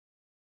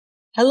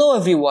Hello,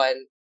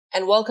 everyone,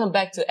 and welcome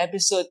back to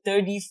episode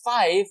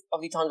 35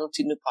 of the Tondo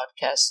Tunu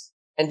podcast.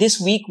 And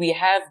this week we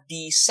have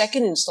the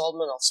second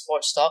installment of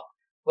Sports Talk,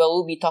 where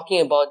we'll be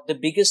talking about the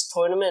biggest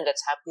tournament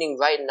that's happening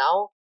right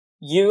now,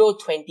 Euro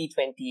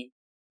 2020.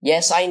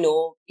 Yes, I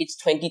know, it's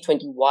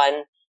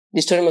 2021.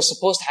 This tournament was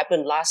supposed to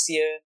happen last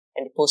year,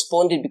 and they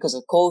postponed it because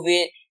of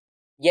COVID,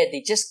 yet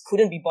they just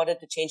couldn't be bothered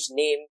to change the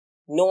name.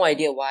 No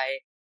idea why,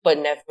 but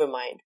never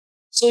mind.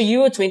 So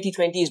Euro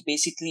 2020 is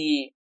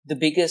basically the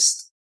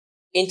biggest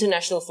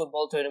international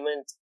football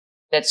tournament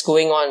that's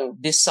going on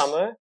this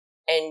summer.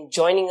 And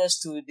joining us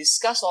to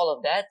discuss all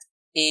of that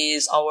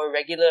is our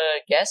regular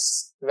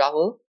guest,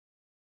 Rahul.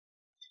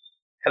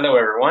 Hello,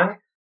 everyone.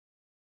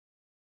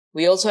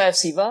 We also have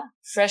Siva,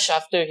 fresh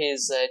after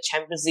his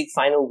Champions League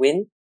final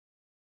win.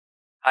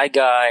 Hi,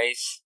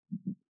 guys.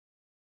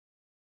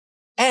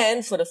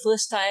 And for the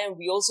first time,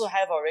 we also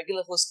have our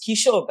regular host,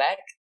 Kishor, back.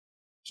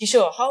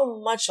 Kishor,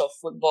 how much of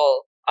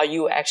football are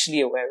you actually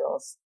aware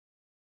of?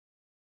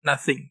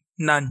 Nothing.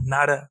 None.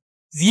 Nada.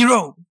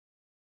 Zero.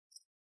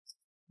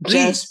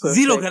 Just perfect.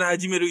 Zero ka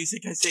Haji मेरो इसे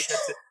कैसे.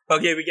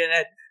 Okay, we can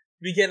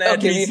add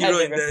Okay, zero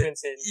we've in had the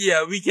reference in.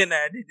 Yeah, we can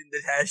add it in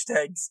the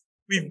hashtags.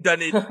 We've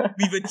done it.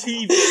 We've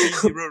achieved the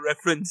zero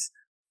reference.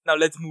 Now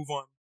let's move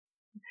on.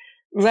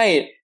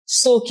 Right.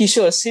 So,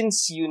 Kishore,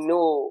 since you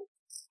know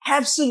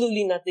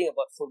absolutely nothing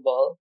about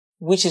football,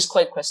 which is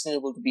quite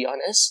questionable to be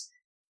honest,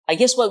 I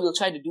guess what we'll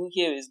try to do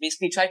here is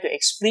basically try to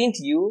explain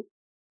to you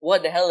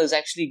what the hell is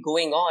actually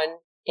going on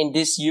in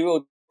this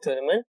Euro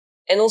tournament,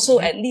 and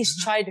also at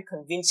least try to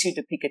convince you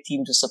to pick a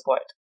team to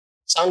support.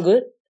 Sound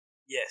good?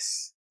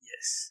 Yes.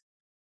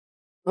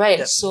 Right.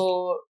 Definitely.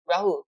 So,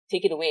 Rahul,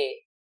 take it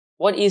away.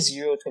 What is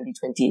Euro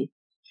 2020?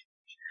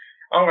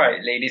 All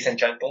right, ladies and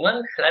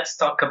gentlemen, let's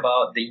talk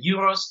about the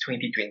Euros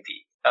 2020.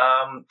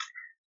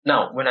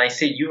 Now, when I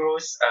say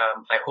Euros,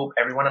 I hope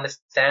everyone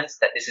understands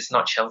that this is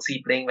not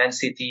Chelsea playing Man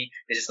City.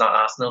 This is not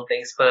Arsenal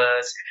playing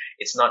Spurs.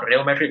 It's not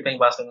Real Madrid playing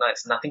Barcelona.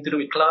 It's nothing to do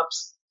with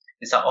clubs.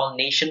 These are all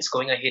nations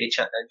going head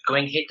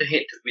to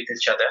head with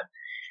each other,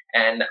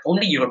 and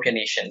only European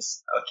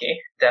nations. Okay,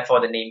 therefore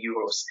the name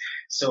Euros.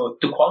 So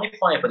to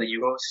qualify for the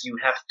Euros, you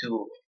have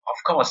to, of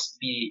course,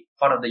 be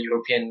part of the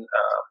European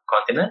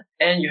continent,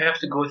 and you have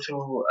to go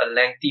through a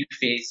lengthy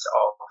phase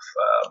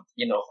of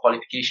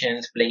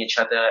qualifications, playing each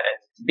other,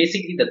 and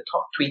basically the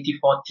top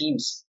 24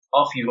 teams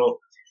of Europe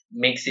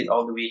makes it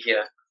all the way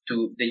here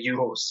to the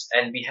Euros,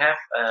 and we have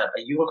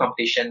a Euro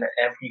competition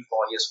every 4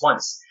 years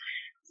once.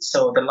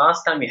 So the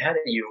last time we had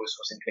a Euros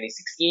was in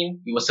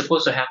 2016. We were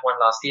supposed to have one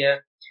last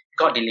year,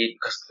 got delayed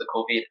because of the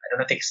COVID. I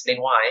don't have to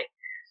explain why,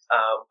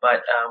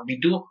 but we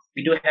do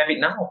have it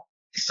now.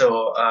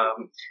 So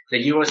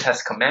the Euros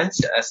has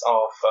commenced as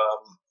of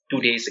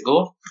 2 days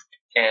ago,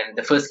 and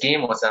the first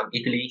game was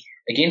Italy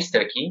against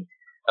Turkey,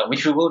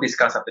 which we will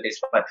discuss after this.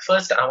 But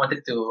first, I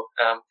wanted to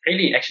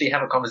really actually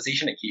have a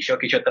conversation with Kishor.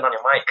 Kishor, turn on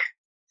your mic.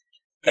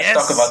 Let's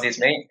talk about this,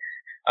 mate.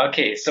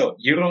 Okay, so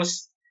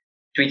Euros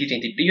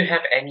 2020. Do you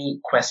have any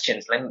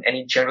questions, like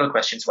any general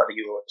questions about the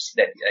Euros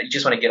that you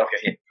just want to get off your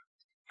head?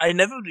 I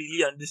never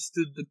really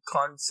understood the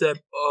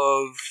concept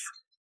of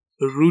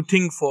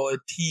rooting for a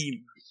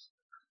team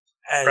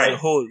as a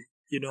whole,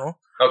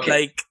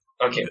 Okay.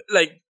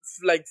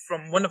 Like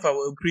from one of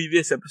our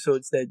previous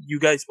episodes that you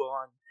guys were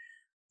on,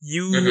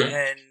 you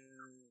and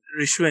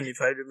Rishwan,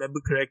 if I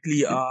remember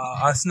correctly, are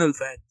Arsenal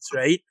fans,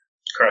 right?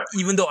 Correct.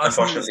 Even though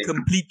Arsenal is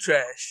complete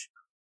trash.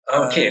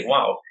 Okay,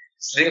 wow.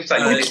 Seems like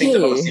you're listening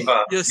to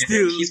Siva.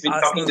 He's been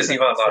talking to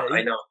Siva a lot.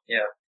 Right? I know. Yeah.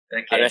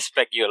 Okay. I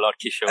respect you a lot,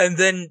 Kishor. And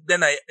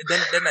then I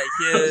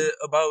hear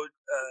about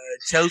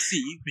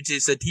Chelsea, which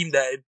is a team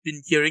that I've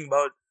been hearing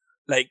about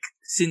like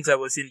since I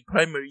was in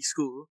primary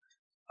school.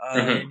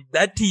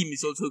 That team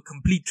is also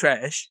complete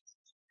trash.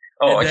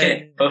 Oh, and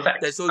okay,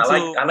 perfect. There's also I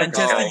like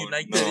Manchester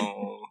United,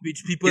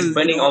 which people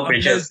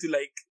upheld to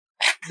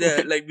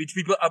which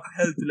people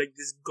upheld to like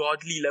this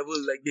godly level,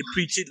 like they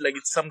preach it like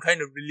it's some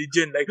kind of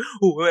religion, like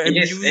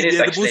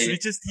they're the most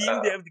richest team,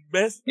 they have the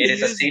best. It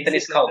is a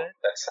Satanist cult. Like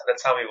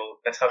that's how we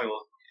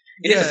will.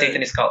 It is a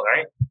Satanist cult,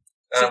 right?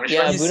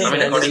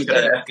 According to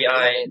the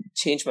FBI,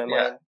 changed my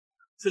mind.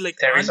 So like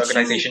terrorist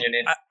organization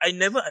unit. I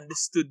never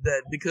understood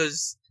that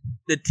because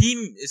the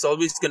team is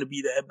always going to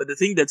be there, but the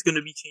thing that's going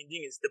to be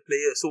changing is the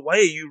players. So why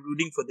are you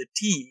rooting for the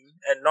team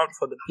and not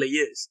for the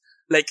players?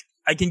 Like,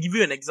 I can give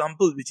you an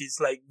example, which is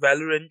like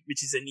Valorant,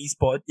 which is an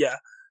esport, yeah.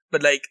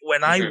 But like,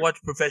 when I watch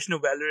professional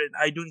Valorant,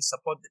 I don't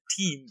support the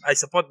team. I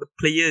support the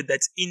player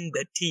that's in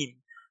that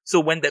team. So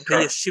when that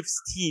player shifts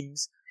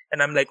teams,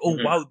 and I'm like, oh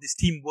wow, this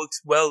team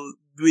works well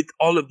with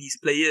all of these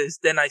players,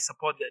 then I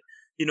support that.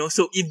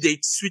 So if they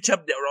switch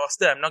up their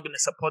roster, I'm not going to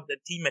support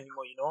that team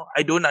anymore,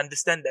 I don't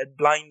understand that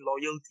blind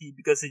loyalty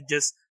because it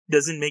just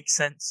doesn't make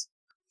sense.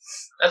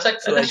 That's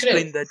actually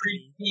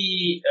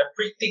a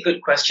pretty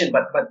good question,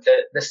 but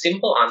the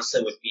simple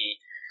answer would be,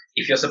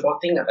 if you're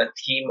supporting a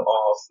team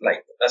of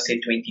like, let's say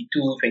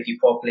 22,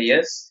 24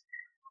 players,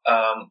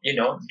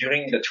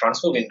 during the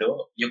transfer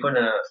window, you're going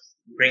to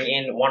bring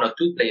in one or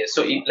two players.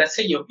 So let's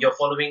say you're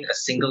following a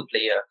single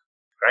player,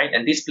 right?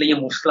 And this player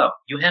moves club.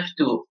 You have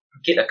to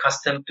get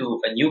accustomed to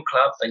a new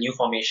club, a new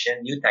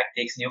formation, new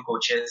tactics, new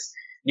coaches,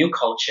 new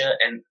culture,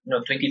 and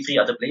 23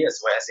 other players.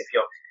 Whereas if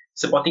you're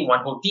supporting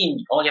one whole team,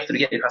 all you have to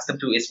get accustomed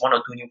to is one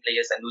or two new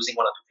players and losing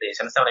one or two players.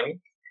 You understand what I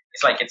mean?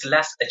 It's like it's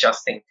less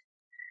adjusting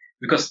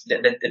because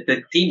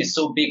the team is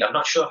so big. I'm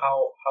not sure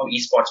how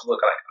esports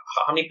work. Like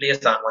how many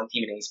players are on one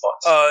team in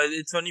esports?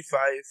 It's only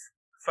five.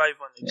 Five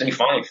on it. It's only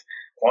five.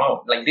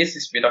 Wow, like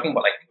we're talking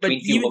about like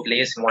 20 over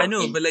players in one I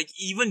know, team. but like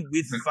even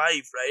with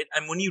five, right?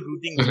 I'm only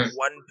rooting for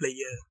one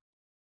player.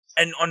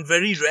 And on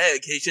very rare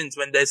occasions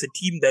when there's a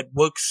team that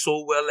works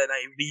so well and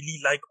I really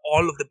like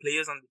all of the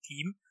players on the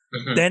team,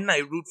 then I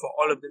root for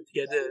all of them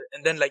together.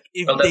 And then like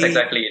if that's they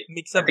exactly it.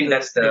 mix up the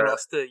roster,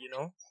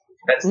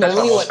 That's what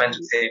most fans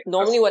would say.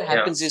 Normally what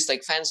happens is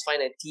like fans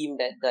find a team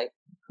that like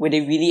where they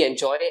really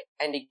enjoy it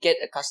and they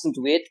get accustomed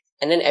to it.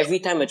 And then every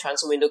time a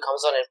transfer window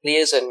comes on and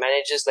players and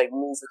managers like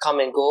come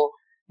and go,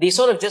 they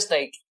sort of just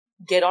like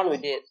get on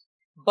with it.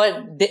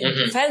 But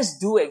fans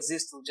do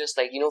exist to just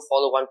like,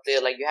 follow one player.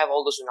 Like you have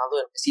all those Ronaldo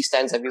and Messi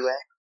stands everywhere.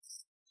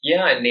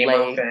 Yeah, and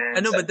Neymar fans. I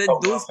know, but then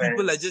those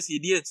people fans. are just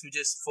idiots who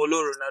just follow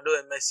Ronaldo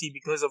and Messi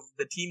because of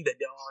the team that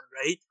they're on,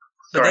 right?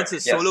 But Correct,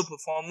 that's a solo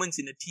performance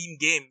in a team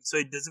game, so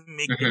it doesn't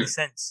make any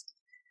sense.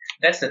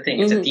 That's the thing.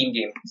 It's a team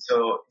game.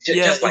 So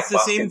just like it's the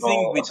same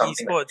thing with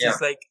esports. It's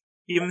like,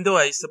 even though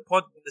I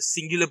support the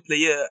singular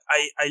player,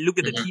 I look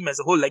at the team as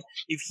a whole. Like,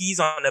 if he's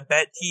on a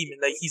bad team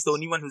and like he's the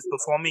only one who's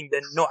performing,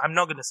 then no, I'm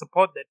not going to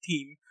support that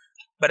team.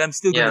 But I'm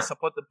still going to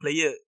support the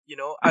player.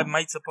 I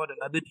might support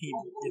another team.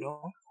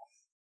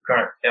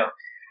 Correct. Yeah.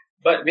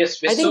 But we're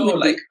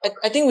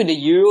I think with the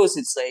Euros,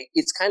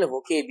 it's kind of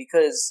okay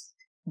because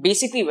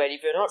basically, right,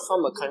 if you're not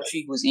from a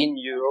country who's in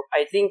Europe,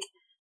 I think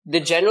the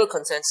general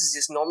consensus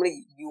is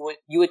normally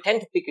you would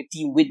tend to pick a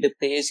team with the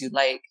players you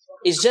like.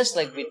 It's just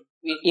like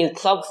in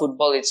club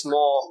football, it's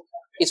more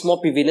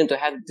prevalent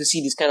to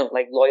see this kind of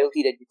like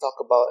loyalty that you talk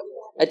about.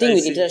 I think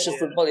with international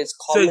football, it's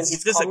common. So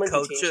it's just common a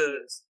culture,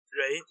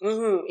 right?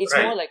 It's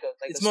more like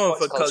it's more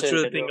of a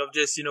cultural thing of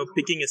just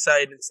picking a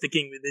side and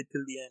sticking with it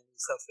till the end and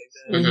stuff like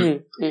that.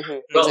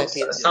 Well,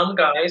 exactly. Some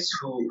guys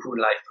who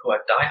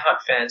are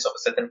diehard fans of a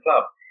certain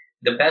club,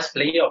 the best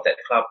player of that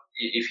club,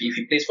 if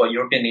he plays for a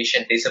European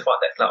nation, they support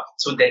that club,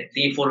 so that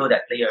they follow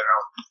that player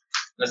around.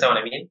 Understand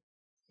what I mean?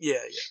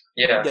 Yeah.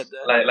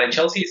 Like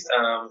Chelsea's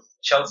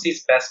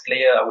best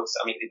player, I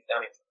mean the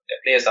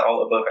players are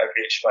all above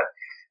average, but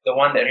the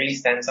one that really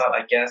stands out,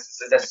 I guess,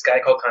 is this guy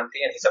called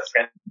Kante, and he's a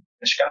French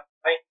guy.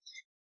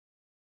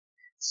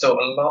 So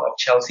a lot of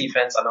Chelsea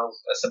fans are now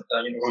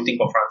rooting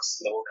for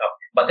France in the World Cup.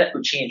 But that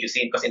could change, you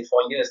see, because in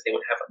 4 years they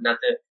would have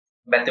another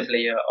better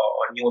player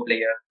or newer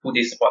player who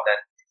they support then.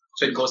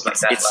 So it goes like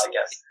that, I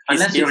guess.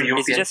 Unless you're a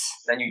European,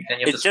 then you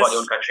have to support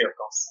your own country, of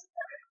course.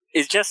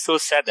 It's just so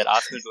sad that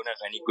Arsenal don't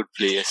have any good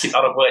players. He's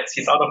out of words.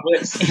 No.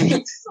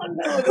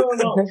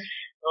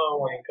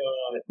 Oh my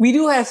god. We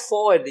do have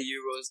 4 at the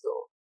Euros,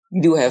 though.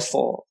 We do have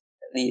 4,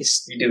 at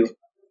least. We do.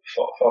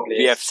 4 players.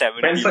 We have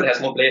 7. Brentford has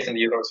more players in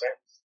the Euros, right?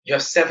 You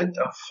have 7?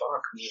 Oh,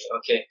 fuck me.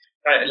 Okay.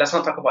 Alright, let's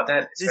not talk about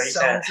that. It's very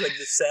sad. This sounds like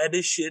the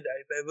saddest shit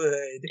I've ever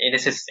heard.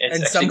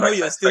 And somehow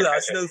you're still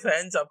Arsenal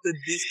fans after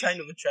this kind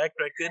of a track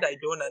record. I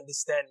don't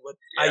understand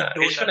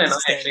Rishon and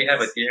I actually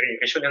have a theory.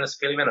 Rishon, you want to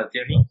spill in a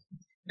theory?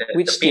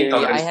 Which theory?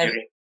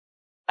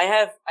 I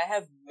have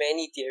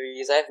many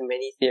theories.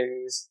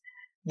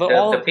 But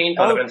the pain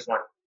tolerance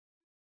one.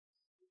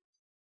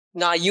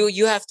 Nah,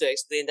 you have to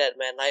explain that,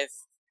 man.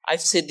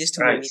 I've said this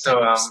too many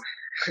times.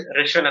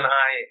 Rishon and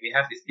I, we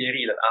have this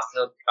theory that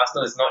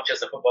Arsenal is not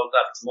just a football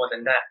club, it's more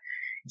than that.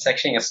 It's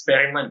actually an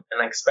experiment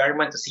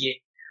to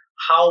see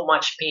how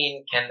much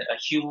pain can a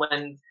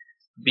human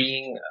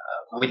being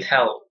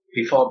withheld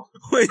before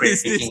Wait,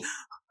 is this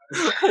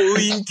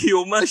Hoin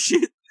Kyoma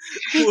shit?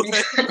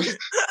 What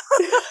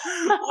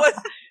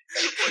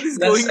is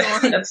going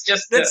on? That's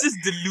just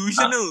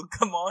delusional.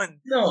 Come on.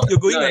 No, you're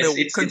going on a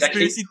it's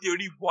conspiracy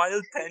theory,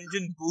 wild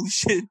tangent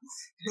bullshit.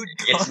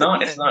 It's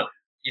not.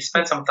 You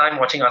spend some time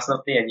watching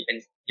Arsenal play and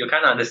you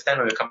kind of understand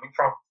where you're coming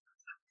from.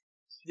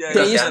 Yeah,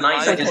 there is a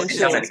nice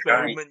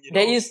experiment.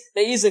 There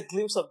is a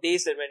glimpse of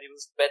days when it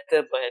was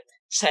better, but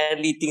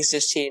sadly things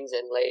just change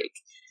and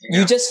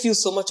you just feel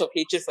so much of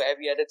hatred for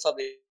every other club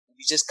that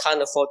you just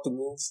can't afford to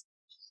move.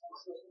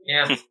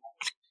 Yeah.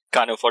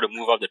 Can't afford to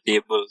move off the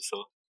table,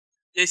 so.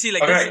 Yeah, see,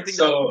 that's something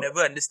that I'll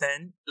never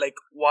understand.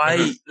 Why,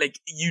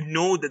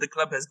 that the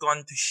club has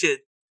gone to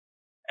shit,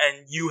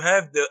 and you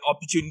have the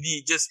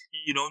opportunity just,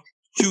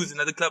 choose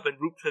another club and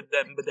root for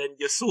them, but then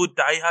you're so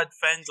diehard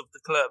fans of the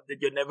club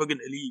that you're never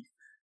gonna leave.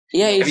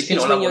 Yeah, it's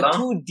when you're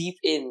too deep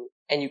in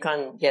and you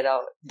can't get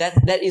out. That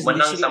is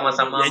literally...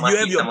 you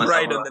have your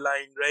pride on the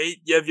line, right?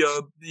 You have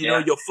your,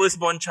 your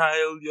firstborn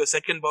child, your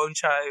secondborn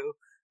child,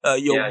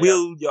 your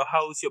will, your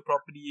house, your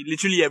property.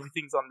 Literally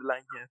everything's on the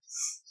line here.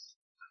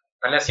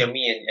 Unless you're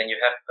me and you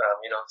have,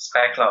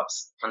 spare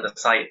clubs on the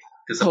side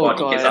to support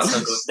in case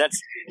Arsenal goes. That's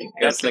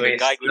like a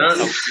guy going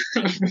to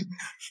Chowkit.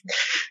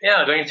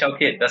 Yeah, going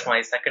Chowkit. That's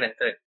my second and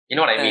third. You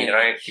know what I mean,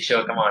 right?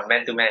 Kishor, come on,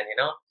 man to man,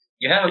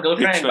 You have a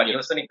girlfriend, Which but one you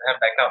you- also need to have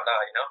backup now,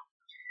 you know.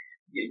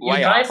 You Why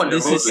drive on the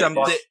This road is with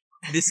something. boss.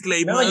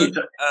 Disclaimer: No, you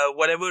dri-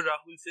 whatever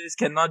Rahul says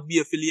cannot be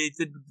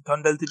affiliated with the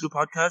Tondal Titu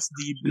podcast.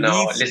 The no,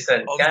 beliefs listen,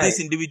 of guys. this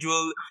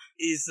individual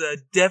is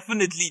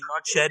definitely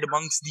not shared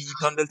amongst the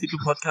Tondal Titu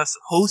podcast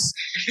hosts.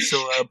 So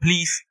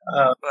please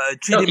Uh,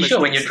 treat no, him as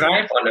Kishore, when you guest.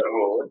 drive on the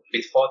road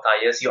with 4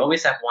 tires, you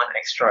always have one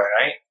extra,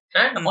 right?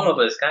 And all of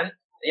us can.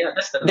 Yeah,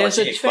 that's the There's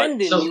a logic.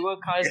 trend in So, newer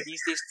cars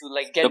these days to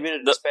like get rid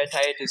of the spare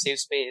tire to save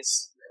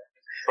space.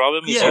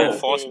 Problem is Yeah. you have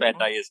 4 Mm. spare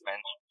tires, man.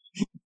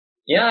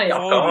 yeah,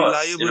 of 4 course,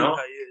 reliable you know.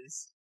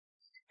 tires.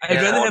 I'd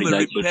Yeah. rather have a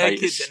Reliable repair kit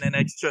tires. than an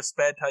extra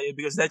spare tire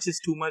because that's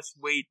just too much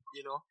weight,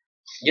 you know.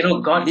 You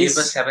know, God This-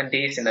 gave us 7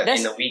 days in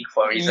that's- a week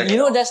for a reason. You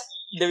know, that's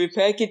the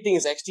repair kit thing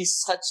is actually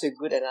such a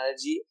good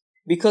analogy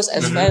because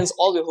as Mhm. fans,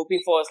 all we're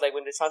hoping for is like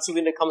when the transfer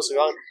window comes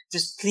around,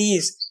 just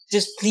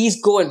please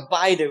go and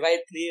buy the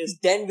right players,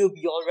 then we'll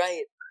be all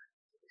right.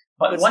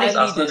 But But what is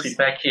sadly, Arsenal's this-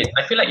 repair kit?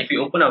 I feel like if we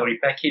open our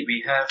repair kit,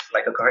 we have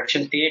like a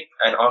correction tape,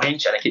 an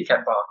orange, and a Kit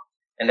Kat bar,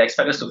 and they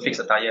expect us to fix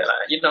a tire.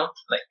 You know,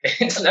 like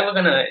it's never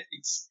gonna.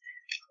 It's.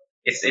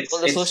 Well,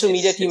 the it's- social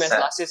media it's- team it's has sad,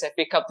 last year's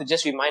FA Cup to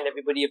just remind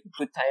everybody of the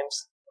good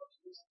times.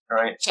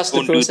 right? Trust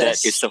Don't the do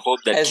process. that. It's the hope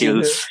that as you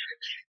kills.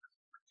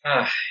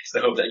 It's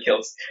the hope that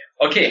kills.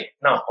 Okay,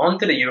 now on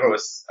to the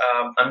Euros.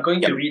 I'm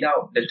going to read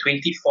out the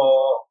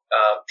 24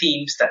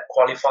 teams that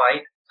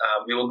qualified.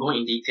 We will go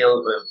in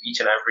detail with each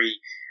and every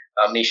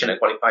nation that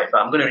qualified,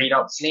 but I'm going to read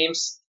out these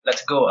names.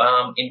 Let's go.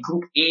 In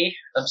Group A,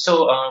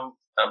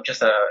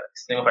 just a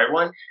disclaimer for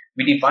everyone.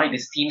 We divide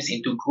these teams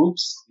into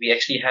groups. We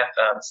actually have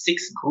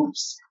 6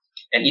 groups,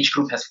 and each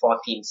group has 4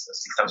 teams. So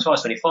 6 times 4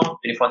 is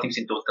 24 teams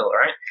in total,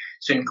 alright?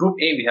 So in Group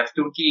A, we have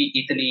Turkey,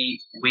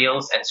 Italy,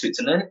 Wales, and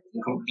Switzerland.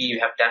 In Group B, we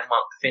have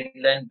Denmark,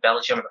 Finland,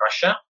 Belgium, and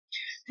Russia.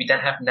 We then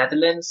have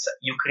Netherlands,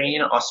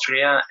 Ukraine,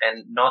 Austria,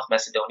 and North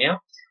Macedonia.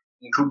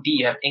 In Group D,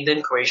 you have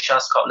England, Croatia,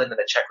 Scotland, and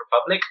the Czech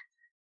Republic.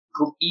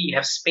 Group E, you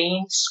have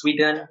Spain,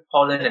 Sweden,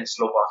 Poland, and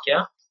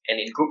Slovakia. And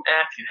in Group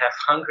F, you have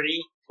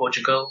Hungary,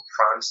 Portugal,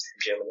 France,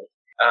 and Germany.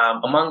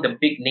 Among the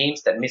big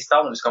names that missed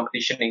out on this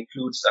competition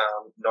includes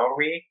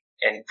Norway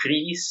and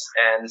Greece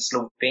and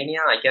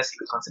Slovenia. I guess you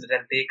could consider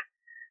them big.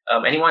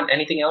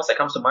 Anything else that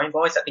comes to mind,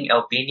 boys? I think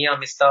Albania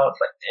missed out,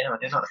 but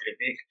they're not really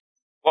big.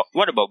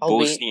 What about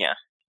Albania- Bosnia?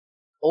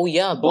 Oh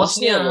yeah,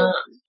 Bosnia. Bosnia.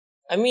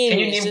 I mean, Can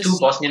you it's name just 2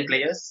 Bosnian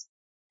players?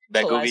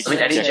 Begovic, I mean,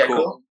 Edin Kolasinac,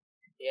 Dzeko.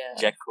 Yeah,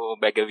 Dzeko,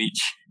 Begovic.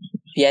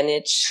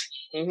 Pjanic.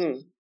 Mm-hmm.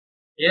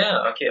 Yeah.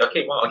 Okay.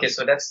 Wow. Okay.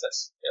 So that's a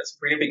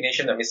pretty big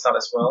nation that missed out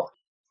as well.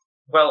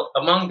 Well,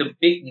 among the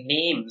big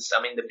names,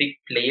 I mean the big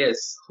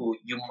players who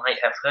you might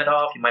have heard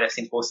of, you might have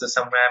seen posters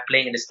somewhere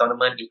playing in this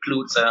tournament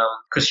includes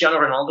Cristiano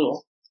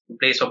Ronaldo, who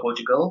plays for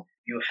Portugal.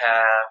 You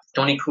have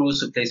Toni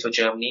Kroos, who plays for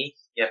Germany.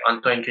 You have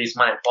Antoine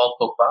Griezmann and Paul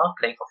Pogba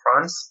playing for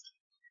France.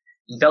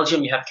 In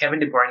Belgium, you have Kevin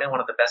De Bruyne, one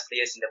of the best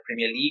players in the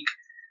Premier League.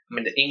 I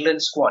mean, the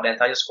England squad, the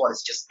entire squad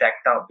is just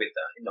decked out with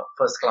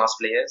first-class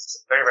players.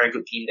 Very, very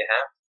good team they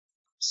have.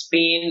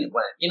 Spain,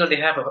 well, they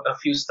have a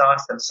few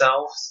stars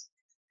themselves.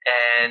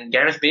 And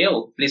Gareth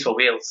Bale plays for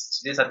Wales.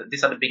 So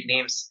these are the big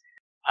names.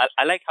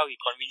 I like how he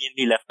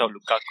conveniently left out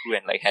Lukaku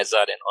and like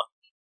Hazard and all.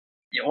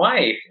 Yeah,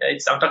 why?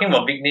 I'm talking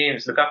about big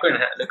names.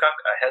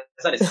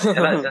 Hazard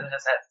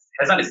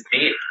is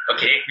dead.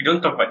 Okay, we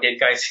don't talk about dead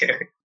guys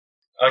here.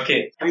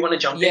 Okay, we want to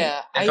jump in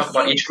and talk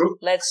about each group.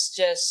 Let's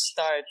just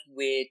start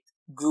with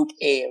Group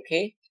A,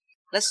 okay?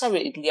 Let's start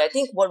with Italy. I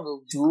think what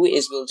we'll do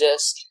is we'll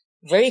just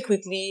very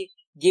quickly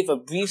give a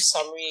brief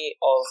summary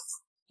of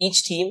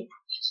each team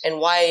and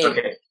why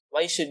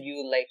should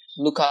you like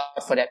look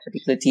out for that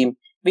particular team.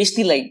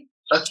 Basically, like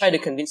try to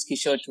convince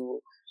Kishor to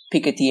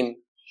pick a team,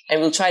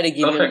 and we'll try to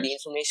give him the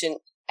information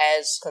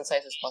as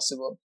concise as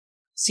possible.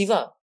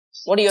 Siva,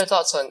 what are your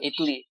thoughts on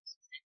Italy?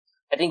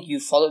 I think you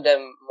followed them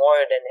more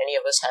than any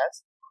of us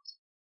have.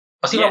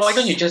 Siva, why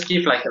don't you just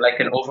give like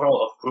an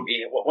overall of Group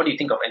A? What do you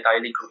think of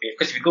entirely Group A?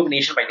 Because if you go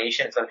nation by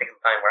nation, it's going to take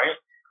some time, right?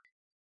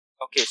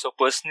 Okay, so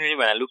personally,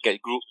 when I look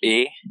at Group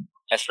A,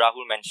 as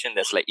Rahul mentioned,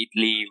 there's like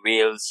Italy,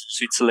 Wales,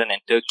 Switzerland,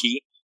 and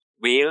Turkey.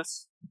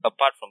 Wales,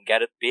 apart from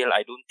Gareth Bale,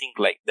 I don't think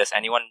like there's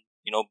anyone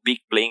big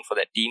playing for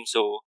that team.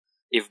 So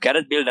if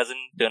Gareth Bale doesn't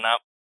turn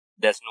up,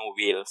 there's no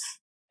Wales.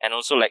 And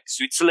also like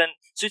Switzerland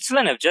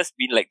have just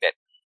been like that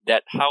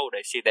how would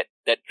I say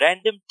that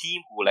random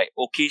team who like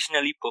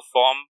occasionally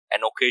perform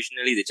and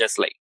occasionally they just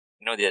like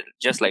they're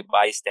just like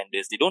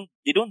bystanders. They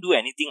don't do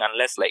anything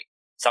unless like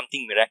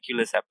something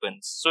miraculous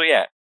happens. So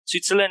yeah,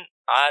 Switzerland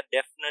are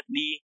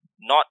definitely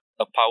not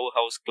a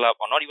powerhouse club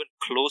or not even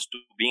close to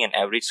being an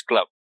average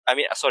club. I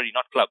mean, sorry,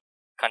 not club,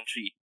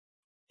 country.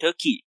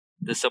 Turkey,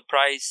 the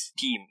surprise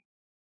team.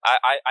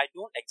 I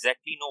don't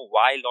exactly know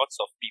why lots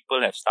of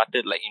people have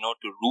started like,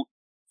 to root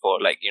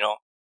for like,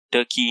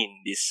 Turkey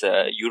in this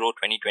Euro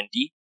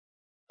 2020.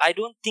 I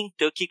don't think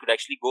Turkey could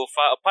actually go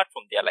far apart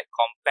from their like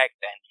compact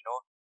and,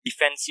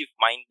 defensive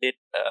minded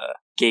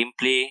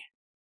gameplay.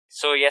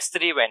 So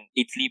yesterday when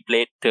Italy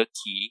played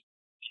Turkey,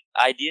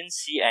 I didn't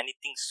see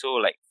anything so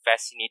like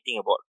fascinating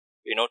about,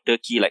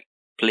 Turkey like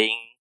playing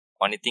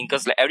or anything,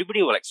 because like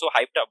everybody were like so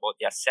hyped up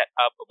about their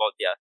setup, about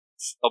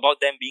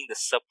them being the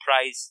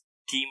surprise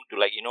team to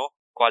like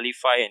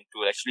qualify and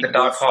to actually The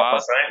go dark far.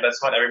 horse, right? That's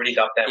what everybody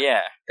dubbed them.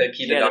 Yeah,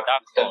 Turkey, the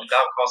dark the horse.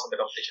 dark horse of the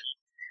competition.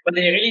 But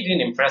they really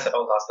didn't impress at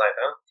all last night,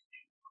 huh?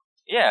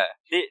 Yeah,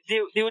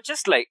 they were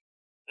just like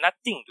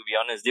nothing, to be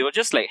honest. They were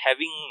just like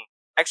having.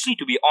 Actually,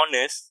 to be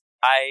honest,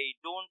 I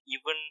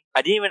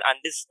didn't even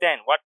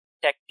understand what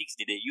tactics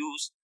did they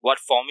use, what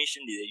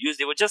formation did they use.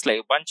 They were just like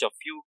a bunch of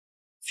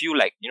few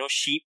like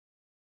sheep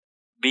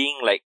being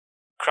like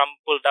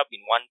crumpled up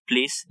in one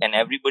place, and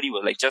everybody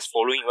was like just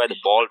following where the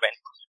ball went.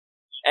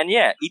 And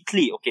yeah,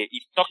 Italy. Okay,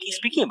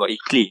 speaking about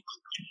Italy,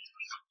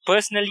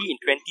 personally in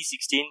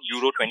 2016,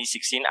 Euro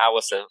 2016, I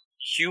was a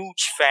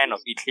huge fan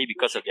of Italy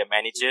because of their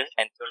manager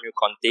Antonio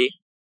Conte.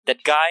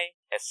 That guy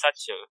has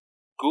such a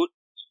good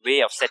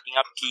way of setting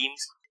up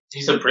teams.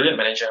 He's a brilliant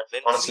manager,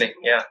 honestly.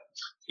 Yeah.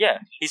 Yeah,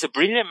 he's a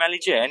brilliant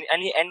manager, and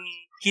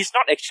he's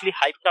not actually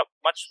hyped up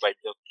much by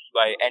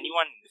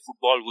anyone in the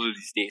football world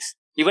these days.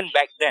 Even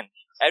back then,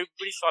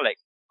 everybody saw like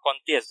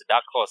Conte as the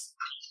dark horse.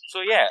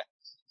 So yeah,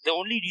 the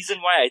only reason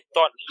why I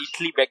thought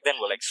Italy back then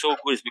were like so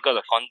good is because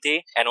of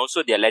Conte and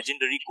also their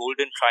legendary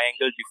golden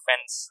triangle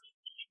defense,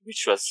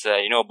 which was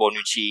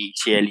Bonucci,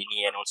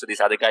 Chiellini, and also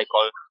this other guy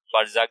called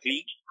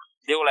Barzagli.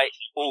 They were like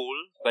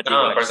old, but they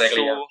were like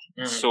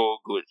so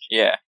good.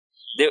 Yeah.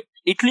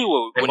 Italy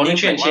were and named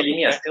Bonucci and like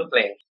Chiellini are still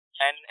playing.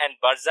 And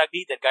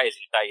Barzagli, that guy is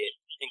retired,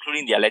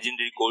 including their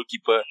legendary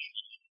goalkeeper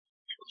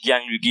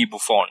Gianluigi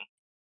Buffon.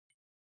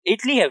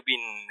 Italy have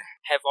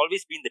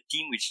always been the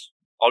team which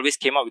always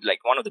came up with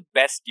like one of the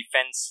best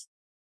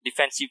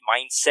defensive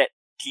mindset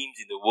teams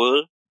in the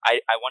world.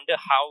 I wonder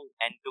how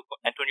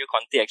Antonio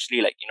Conte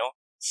actually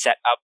set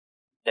up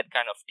that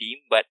kind of team.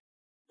 But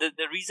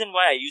the reason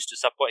why I used to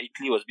support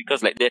Italy was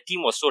because like their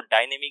team was so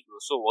dynamic, it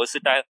was so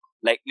versatile.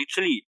 Like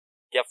literally,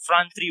 their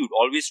front three would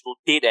always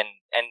rotate, and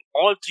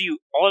all three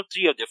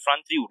of their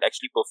front three would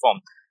actually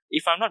perform.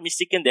 If I'm not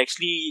mistaken, they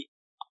actually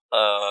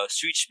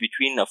switched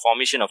between a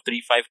formation of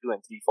 3-5-2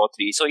 and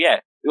 3-4-3. So yeah,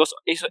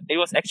 it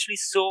was actually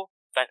so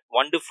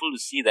wonderful to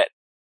see that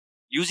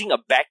using a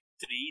back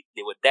three,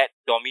 they were that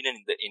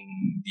dominant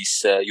in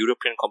this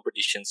European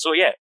competition. So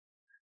yeah,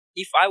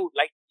 if I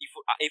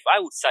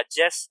would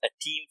suggest a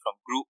team from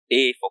Group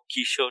A for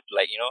Kishor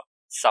to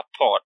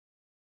support,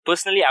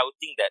 personally I would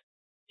think that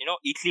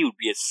Italy would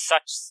be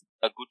such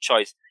a good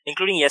choice.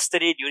 Including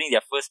yesterday during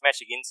their first match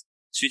against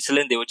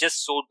Switzerland, they were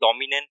just so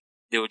dominant.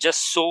 They were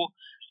just so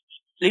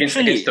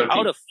literally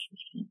out of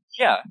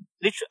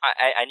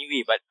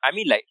anyway. But I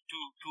mean like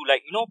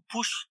to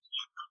push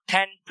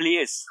 10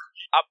 players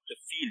up the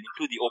field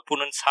into the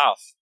opponent's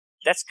half.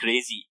 That's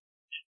crazy.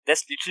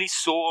 That's literally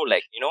so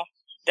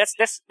that's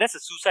a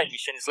suicide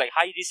mission. It's like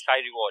high risk, high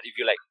reward. If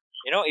you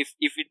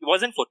if it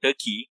wasn't for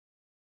Turkey,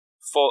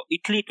 for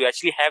Italy to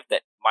actually have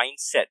that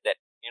mindset, that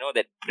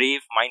that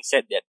brave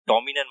mindset, that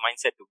dominant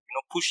mindset to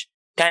push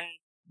 9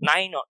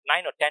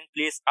 or 10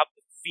 players up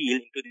the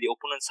field into the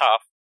opponent's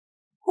half,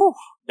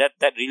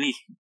 that really,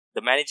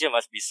 the manager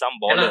must be some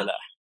baller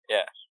lah.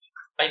 Yeah.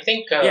 I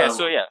think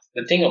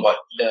the thing about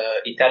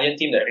the Italian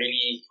team that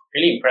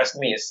really impressed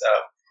me is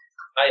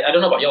I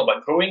don't know about y'all,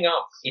 but growing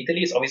up,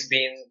 Italy has always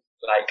been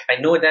like,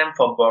 I know them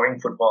for boring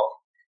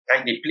football,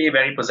 right? They play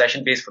very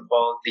possession-based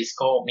football. They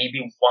score maybe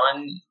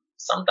 1,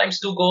 sometimes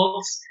 2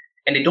 goals,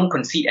 and they don't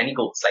concede any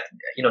goals. Like,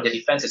 the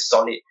defense is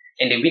solid,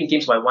 and they win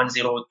games by 1-0,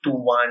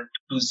 2-1,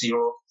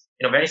 2-0.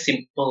 Very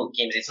simple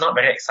games. It's not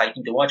very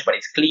exciting to watch, but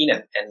it's clean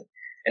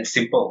and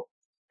simple,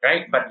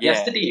 right? But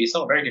yesterday, you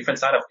saw a very different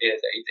side of the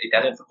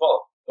Italian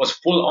football. It was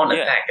full-on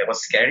attack. It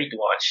was scary to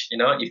watch.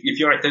 If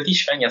you're a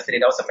Turkish fan yesterday,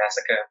 that was a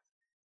massacre.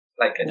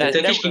 Like,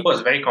 the Turkish keeper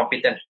was very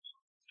competent.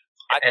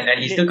 And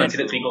he still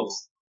considered 3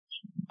 goals.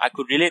 I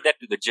could relate that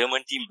to the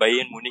German team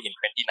Bayern Munich in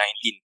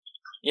 2019.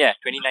 Yeah,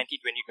 2019,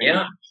 2020.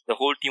 Yeah. The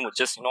whole team was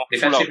just,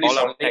 defensively full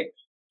out attack.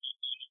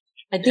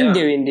 I think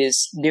they're in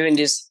this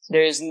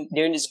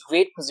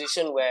great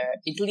position where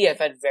Italy have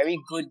had very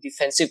good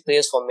defensive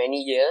players for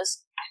many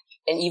years,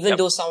 and even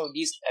though some of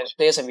these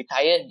players have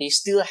retired, they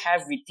still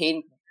have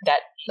retained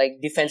that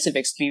defensive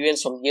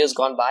experience from years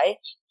gone by,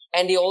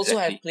 and they also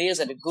have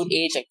players at a good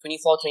age, like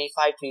 24,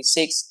 25,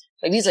 26.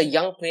 Like, these are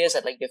young players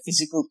at their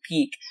physical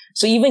peak.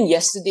 So even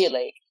yesterday,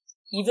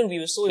 even we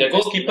were so the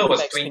impressed. Goalkeeper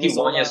was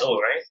 21 years old,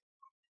 right?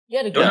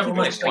 Yeah, the goalkeeper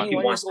was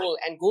 21 years old,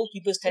 and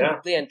goalkeepers tend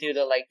to play until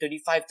they're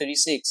 35,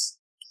 36.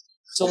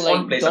 So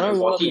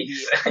Donnarumma could be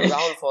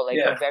around for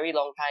a very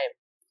long time.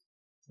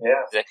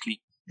 Yeah,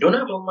 exactly.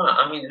 Donnarumma,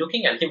 I mean,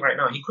 looking at him right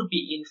now, he could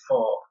be in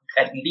for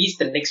at least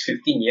the next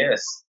 15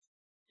 years.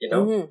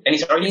 And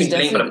he's already been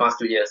playing for the past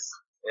 2 years.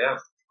 Yeah,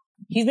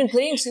 he's been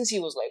playing since he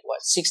was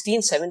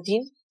 16,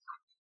 17.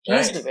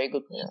 He's a very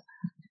good player.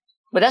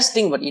 But that's the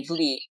thing about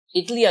Italy.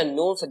 Italy are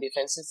known for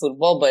defensive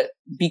football, but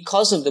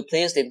because of the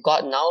players they've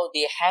got now,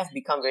 they have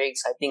become very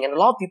exciting. And a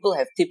lot of people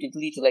have tipped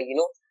Italy to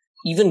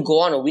even go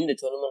on and win the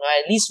tournament,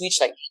 or at least reach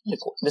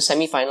the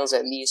semi-finals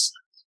at least.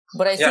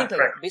 But I think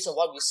based on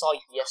what we saw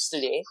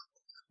yesterday,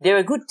 they're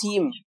a good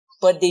team,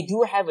 but they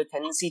do have a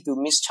tendency to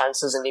miss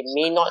chances, and they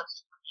may not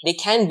they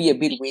can be a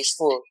bit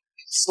wasteful.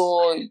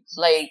 So,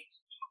 like,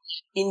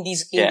 in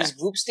this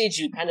group stage,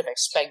 you kind of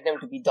expect them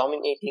to be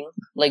dominating.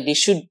 Like, they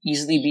should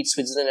easily beat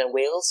Switzerland and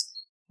Wales.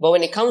 But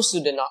when it comes to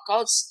the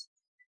knockouts,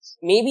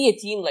 maybe a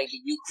team like the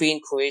Ukraine,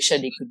 Croatia,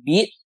 they could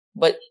beat.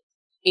 But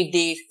if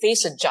they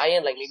face a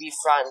giant like maybe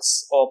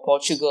France or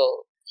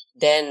Portugal,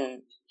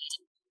 then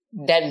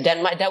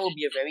that will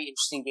be a very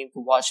interesting game to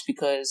watch,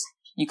 because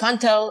you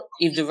can't tell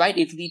if the right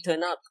Italy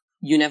turn up.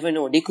 You never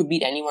know. They could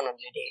beat anyone on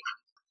their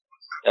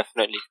day.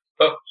 Definitely.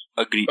 Oh,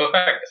 Agreed. perfect.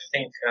 I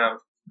think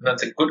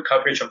that's a good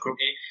coverage of Group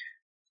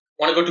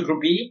A. Want to go to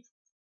Group B?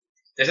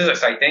 This is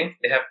exciting.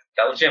 They have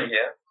Belgium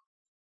here.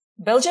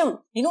 Belgium,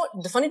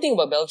 the funny thing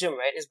about Belgium,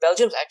 right, is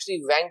Belgium's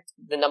actually ranked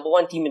the number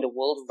one team in the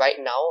world right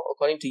now,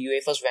 according to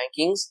UEFA's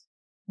rankings.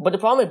 But the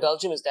problem with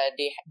Belgium is that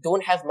they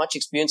don't have much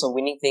experience of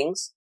winning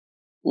things.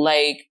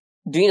 Like,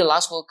 during the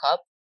last World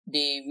Cup,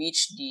 they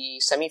reached the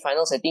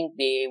semi-finals. I think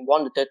they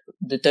won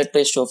the third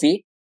place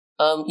trophy.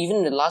 Even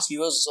in the last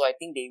Euros, so I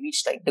think they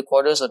reached like the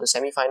quarters or the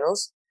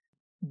semi-finals.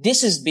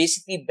 This is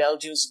basically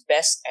Belgium's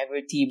best ever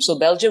team. So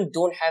Belgium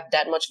don't have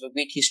that much of a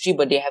great history,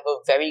 but they have a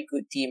very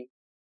good team.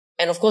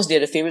 And of course, they're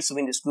the favorites to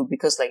win this group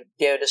because like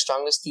they're the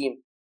strongest team.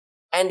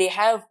 And they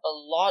have a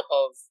lot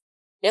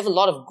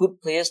of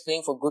good players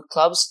playing for good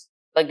clubs.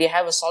 Like, they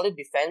have a solid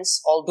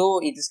defense, although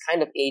it is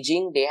kind of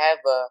aging. They have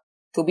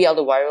Toby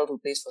Alderweireld, who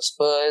plays for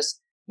Spurs,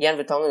 Jan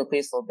Vertonghen, who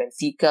plays for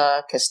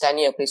Benfica,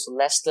 Castagna, who plays for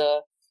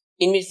Leicester.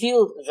 In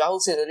midfield, Rahul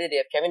said earlier, they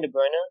have Kevin De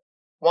Bruyne,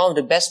 one of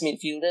the best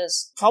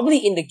midfielders, probably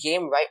in the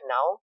game right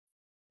now.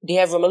 They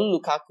have Romelu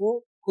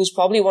Lukaku, who's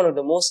probably one of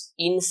the most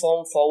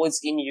in-form forwards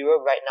in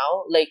Europe right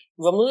now. Like,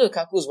 Romelu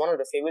Lukaku is one of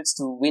the favorites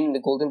to win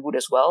the Golden Boot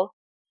as well.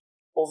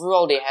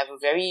 Overall, they have a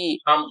very...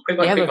 quick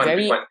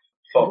one.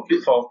 For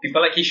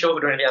people like Kishor who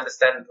don't really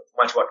understand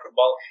much about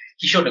football,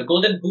 Kishor, the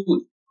Golden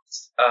Boot,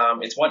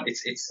 it's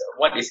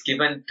what is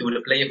given to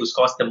the player who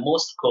scores the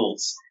most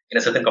goals in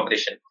a certain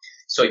competition.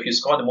 So if you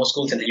score the most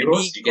goals in the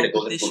Euros, you get a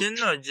Golden Boot.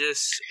 Competition or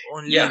just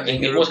only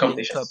in most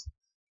competitions? Cup?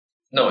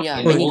 No, Yeah,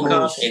 in the any World Cup,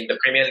 competition. in the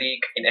Premier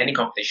League, in any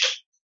competition.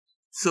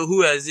 So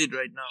who has it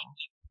right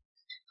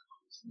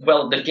now?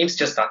 Well, the game's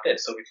just started,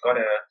 so we've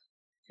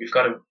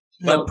got a.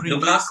 Well,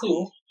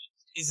 Lukaku.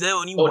 Is there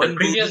only the one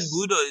previous-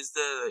 Golden Boot, or is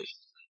there like...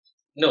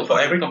 No, for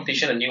every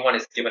competition, a new one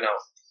is given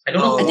out. I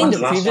don't know I who think won the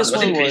the last previous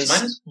one. one Was it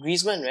Griezmann? was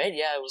Griezmann, right?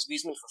 Yeah, it was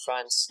Griezmann for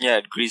France.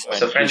 Yeah, Griezmann.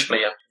 It's a French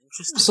player.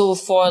 Interesting. So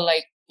for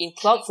like, in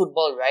club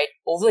football, right,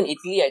 over in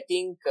Italy, I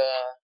think,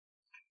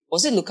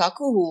 was it Lukaku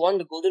who won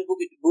the Golden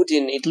Boot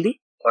in Italy?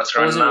 Was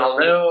Or was it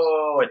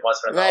Ronaldo? It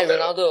was Ronaldo. Right,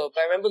 Ronaldo.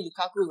 But I remember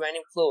Lukaku ran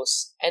him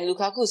close. And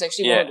Lukaku is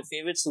actually one Yeah. of the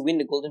favorites to win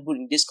the Golden Boot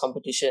in this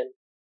competition.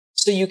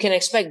 So you can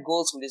expect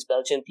goals from this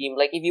Belgian team.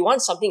 Like, if you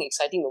want something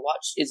exciting to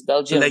watch, it's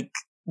Belgium. Like,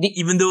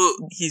 even though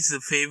he's a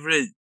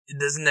favorite, it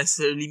doesn't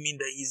necessarily mean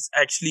that he's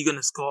actually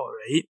gonna score,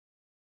 right?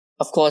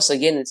 Of course,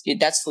 again,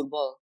 that's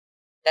football.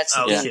 That's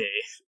the Okay. thing.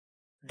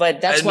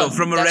 But that's I know, what...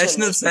 from a that's what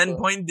rational most people-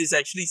 standpoint, this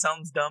actually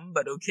sounds dumb,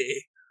 but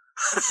okay.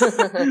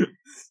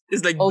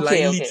 It's like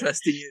Okay, blindly okay.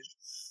 trusting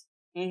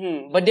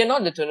it. But they're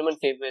not the tournament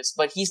favorites,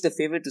 but he's the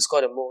favorite to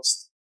score the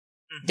most.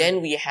 Mhm.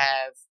 Then we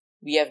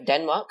have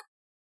Denmark.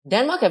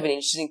 Denmark have an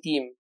interesting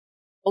team.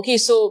 Okay,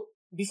 so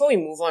before we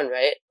move on,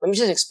 right, let me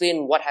just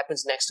explain what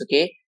happens next,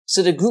 okay?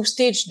 So the group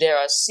stage, there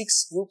are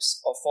 6 groups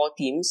of 4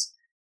 teams.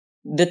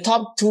 The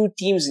top 2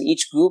 teams in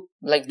each group,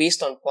 like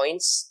based on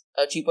points,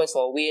 3 points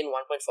for a win,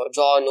 1 point for a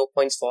draw, no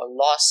points for a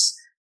loss.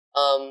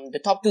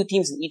 The top 2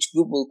 teams in each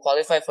group will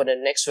qualify for the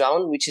next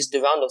round, which is the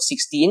round of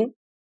 16.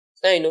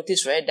 Now you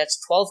notice, right, that's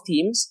 12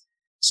 teams.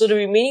 So the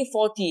remaining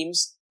 4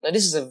 teams, now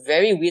this is a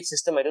very weird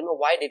system. I don't know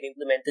why they've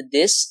implemented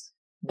this,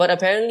 but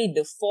apparently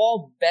the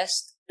 4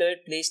 best third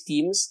place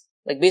teams,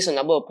 like based on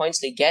number of points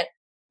they get,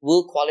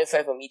 will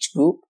qualify from each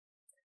group.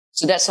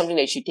 So that's something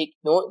that you should take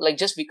note. Like,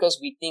 just because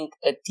we think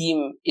a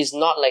team is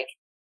not like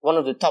one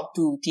of the top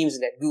 2 teams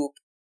in that group,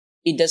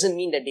 it doesn't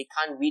mean that they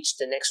can't reach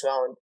the next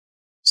round.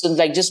 So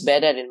like, just bear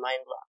that in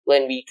mind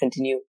when we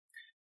continue.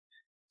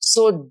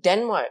 So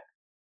Denmark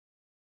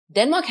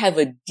have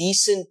a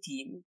decent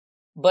team,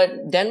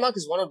 but Denmark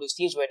is one of those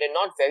teams where they're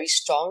not very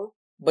strong,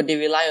 but they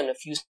rely on a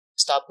few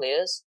star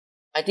players.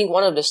 I think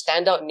one of the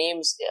standout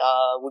names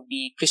would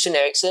be Christian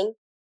Eriksen,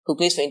 who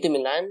plays for Inter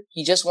Milan.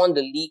 He just won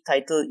the league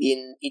title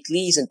in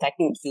Italy. He's an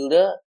attacking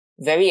midfielder.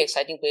 Very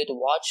exciting player to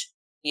watch.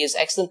 He has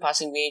excellent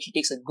passing range. He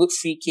takes a good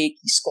free kick.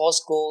 He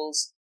scores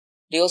goals.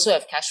 They also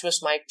have Kasper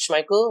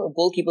Schmeichel, a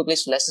goalkeeper,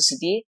 plays for Leicester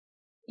City.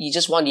 He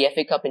just won the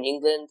FA Cup in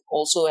England.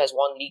 Also has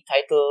won league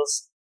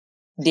titles.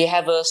 They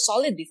have a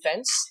solid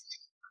defense.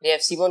 They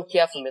have Simon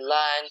Kjær from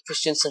Milan,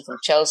 Christensen from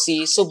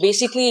Chelsea. So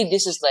basically,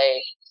 this is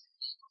like...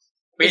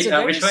 Wait, it's a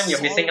very which one?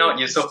 You're missing solid out.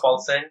 You're so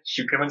Paulsen.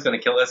 Schukerman's going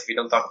to kill us if we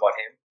don't talk about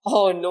him.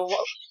 Oh no,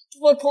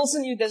 what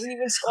Poulsen, you doesn't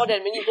even score that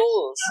many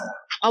goals.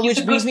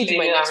 Which brings me to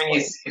my next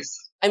point.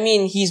 I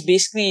mean, he's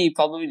basically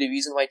probably the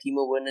reason why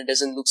Timo Werner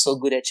doesn't look so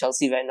good at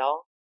Chelsea right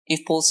now.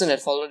 If Poulsen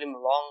had followed him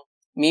along,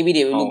 maybe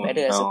they would look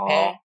better as a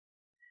pair.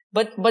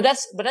 But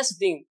that's the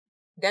thing.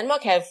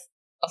 Denmark have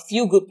a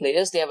few good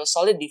players. They have a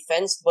solid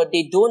defense, but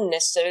they don't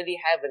necessarily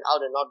have an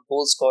out-and-out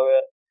goal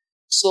scorer.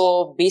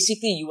 So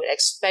basically, you would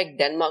expect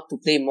Denmark to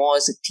play more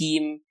as a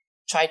team,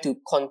 try to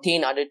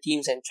contain other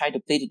teams and try to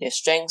play to their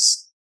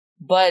strengths.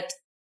 But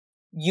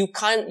you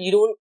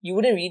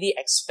wouldn't really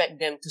expect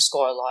them to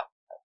score a lot.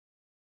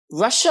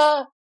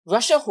 Russia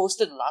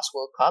hosted the last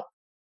World Cup,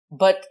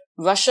 but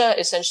Russia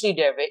essentially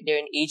they're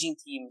an aging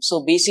team.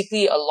 So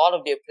basically, a lot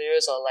of their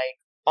players are like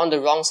on the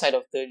wrong side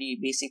of 30,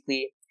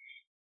 basically.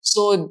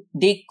 So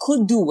they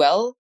could do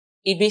well.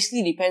 It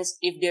basically depends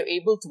if they're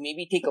able to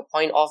maybe take a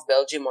point off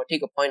Belgium or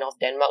take a point off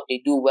Denmark,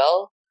 they do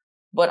well.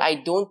 But I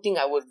don't think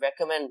I would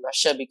recommend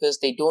Russia because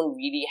they don't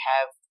really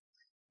have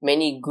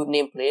many good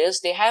name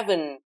players. They have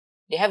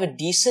a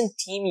decent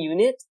team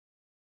unit,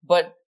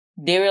 but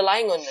they're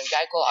relying on a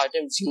guy called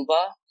Artem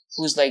Zilba,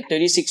 who's like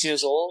 36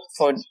 years old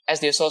as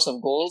their source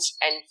of goals,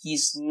 and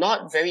he's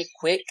not very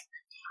quick.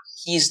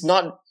 He's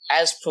not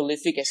as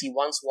prolific as he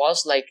once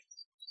was. Like,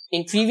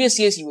 in previous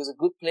years, he was a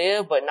good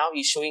player, but now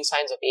he's showing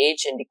signs of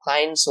age and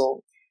decline,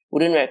 so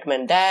wouldn't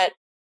recommend that.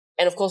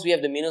 And of course, we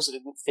have the minnows of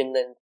the group,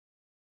 Finland.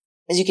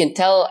 As you can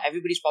tell,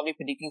 everybody's probably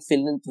predicting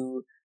Finland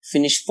to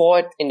finish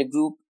fourth in the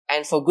group,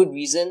 and for good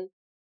reason.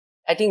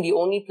 I think the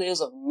only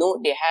players of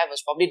note they have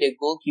is probably their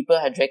goalkeeper,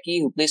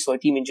 Hadrecki, who plays for a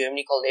team in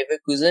Germany called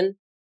Leverkusen,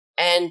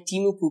 and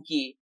Teemu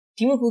Pukki.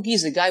 Teemu Pukki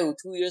is the guy who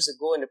 2 years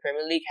ago in the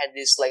Premier League had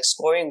this like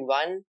scoring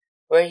run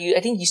where I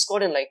think he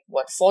scored in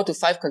 4 to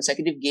 5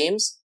 consecutive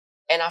games.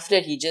 And after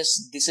that, he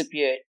just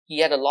disappeared. He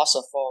had a loss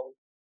of form.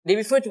 They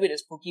refer to it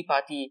as Pukki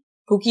Party.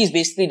 Pukki is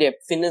basically their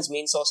Finland's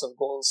main source of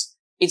goals.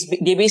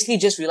 They basically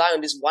just rely on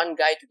this one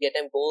guy to get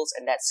them goals,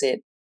 and that's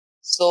it.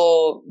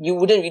 So you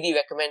wouldn't really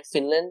recommend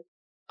Finland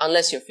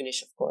unless you're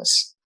Finnish, of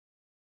course.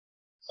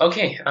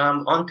 Okay,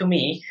 on to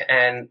me,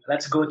 and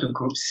let's go to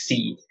Group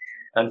C.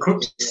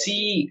 Group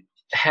C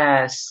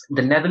has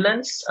the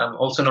Netherlands,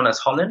 also known as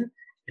Holland.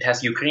 It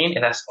has Ukraine,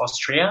 it has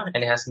Austria,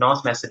 and it has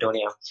North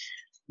Macedonia.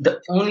 The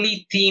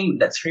only team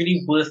that's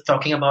really worth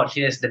talking about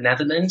here is the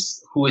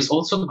Netherlands, who is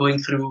also going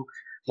through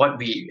what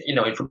we, in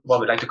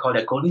football, we like to call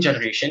their golden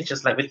generation,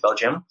 just like with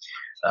Belgium.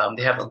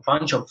 They have a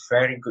bunch of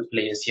very good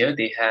players here.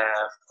 They have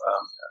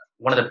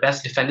one of the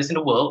best defenders in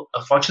the world.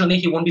 Unfortunately,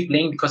 he won't be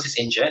playing because he's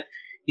injured.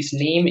 His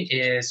name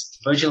is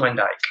Virgil van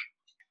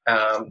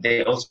Dijk.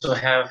 They also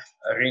have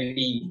a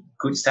really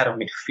good set of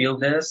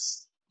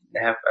midfielders. They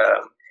have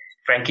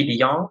Frankie de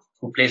Jong,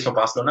 who plays for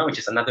Barcelona, which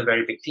is another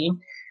very big team.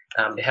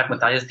 They have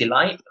Matthias de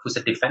Ligt, who's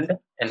a defender,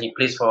 and he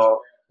plays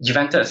for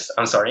Juventus.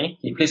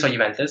 He plays for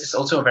Juventus. He's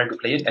also a very good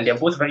player, and they're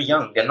both very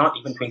young. They're not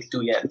even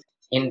 22 yet.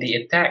 In the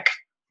attack,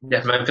 they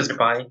have Memphis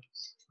Depay,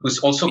 who's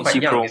also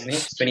quite young, isn't he?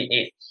 He's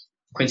 28.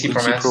 Quincy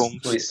Promes,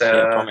 who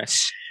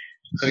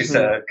is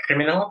a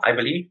criminal, I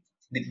believe.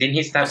 Didn't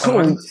he stab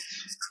someone?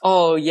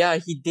 Oh, yeah,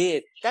 he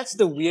did. That's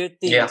the weird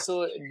thing. Yeah.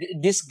 So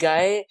this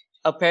guy,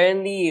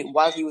 apparently,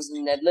 while he was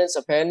in the Netherlands,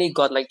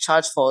 got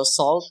charged for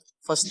assault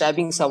for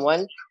stabbing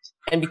someone.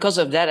 And because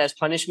of that, as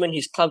punishment,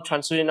 his club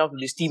transferred him out to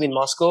this team in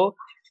Moscow.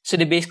 So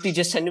they basically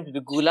just sent him to the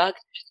Gulag.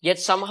 Yet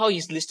somehow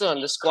he's listed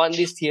on the squad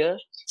list here.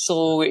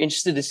 So we're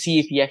interested to see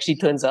if he actually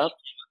turns up.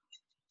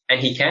 And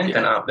he can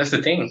turn up. That's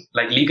the thing.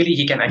 Legally,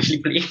 he can actually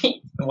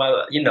play.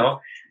 Well,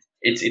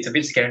 it's a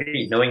bit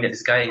scary knowing that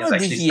this guy has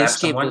actually stabbed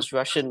someone. Those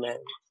Russian man?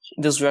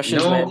 Those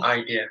Russians, no man.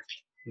 idea.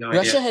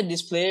 Russia had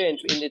this player in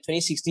the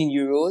 2016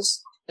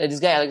 Euros. This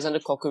guy, Alexander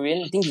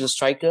Kokorin. I think he's a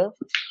striker.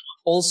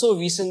 Also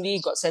recently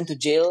got sent to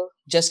jail.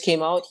 Just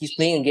came out. He's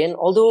playing again.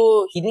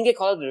 Although he didn't get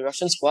called up to the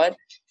Russian squad.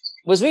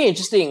 It was very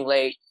interesting.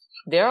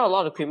 There are a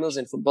lot of criminals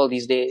in football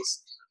these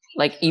days.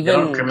 There are a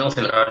lot of criminals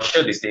in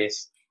Russia these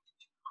days.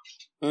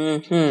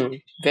 Mm-hmm.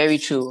 Very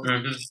true.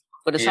 Mm-hmm.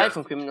 But aside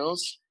from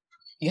criminals,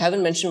 you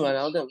haven't mentioned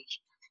Ronaldo.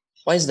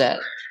 Why is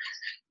that?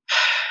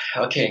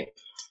 Okay.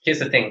 Here's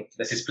the thing.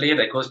 There's this player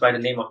that goes by the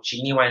name of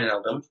Genie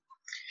Wijnaldum.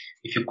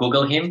 If you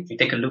Google him, you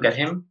take a look at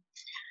him,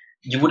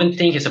 you wouldn't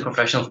think he's a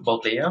professional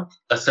football player.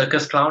 A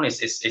circus clown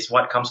is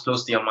what comes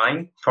close to your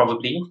mind,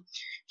 probably.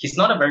 He's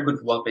not a very good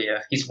football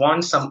player. He's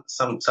won some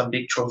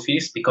big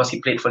trophies because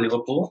he played for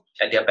Liverpool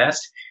at their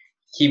best.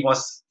 He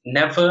was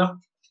never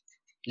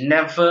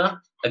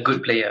a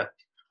good player.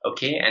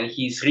 Okay, and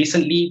he's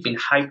recently been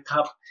hyped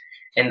up.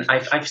 And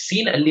I've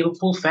seen a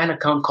Liverpool fan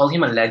account call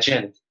him a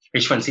legend.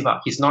 Richmond Siva.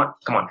 He's not.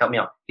 Come on, help me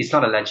out. He's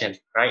not a legend,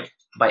 right?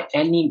 By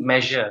any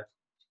measure,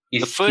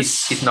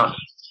 he's not.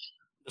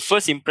 The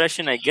first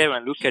impression I get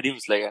when I look at him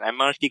is like an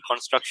MRT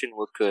construction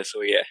worker.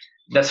 So yeah.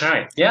 That's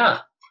right. Yeah.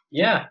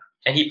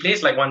 And he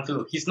plays like one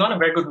too. He's not a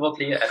very good football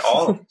player at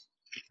all.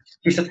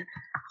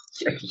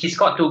 He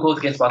scored 2 goals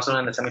against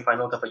Barcelona in the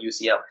semi-final of a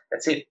UCL.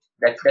 That's it.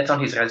 That's on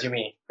his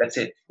resume. That's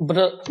it. But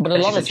a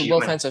lot of football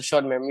fans have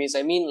short memories.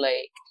 I mean,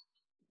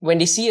 when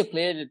they see a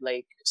player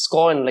that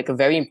score in a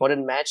very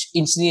important match,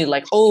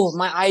 instantly oh,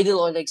 my idol,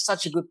 or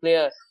such a good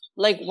player.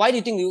 Why do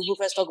you think Liverpool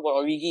fans talk about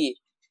Origi?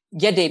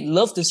 Yet they'd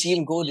love to see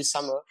him go this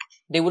summer.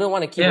 They wouldn't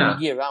want to keep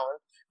Origi around.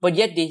 But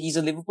yet he's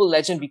a Liverpool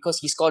legend because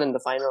he scored in the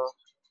final.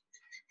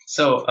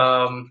 So,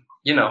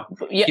 you know,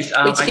 Yeah, it's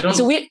I don't.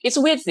 it's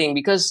a weird thing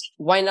because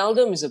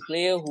Wijnaldum is a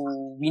player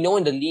who we know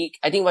in the league.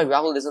 I think why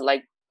Rahul doesn't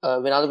like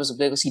Wijnaldum as a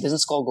player because he doesn't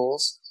score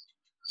goals.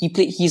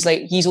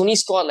 He's only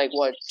scored like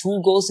what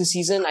 2 goals this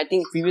season. I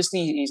think the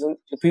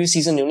previous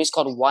season he only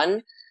scored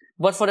 1.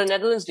 But for the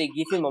Netherlands, they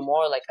give him a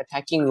more like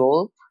attacking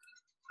role.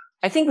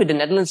 I think with the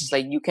Netherlands, it's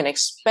like you can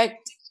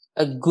expect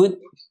a good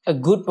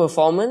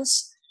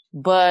performance,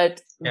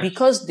 but Yeah.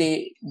 because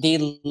they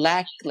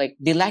lack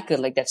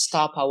that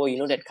star power,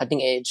 that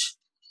cutting edge.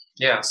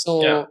 Yeah.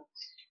 So Yeah.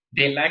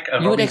 They lack a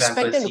you would Robin van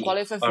expect them to Persie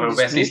qualify or for a this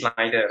Wesley group.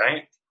 Sneijder,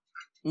 right?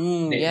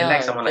 They Yeah,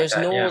 lack someone like there's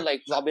that. no Yeah.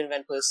 like Robin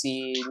van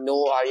Persie, no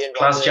Arjen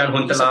Klaas-Jan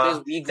Robben. These are Huntelaar.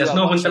 players we grew There's up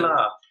no watching.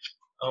 Huntelaar.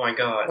 Oh my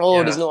god. Oh,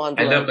 Yeah. there's no I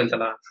Huntelaar. love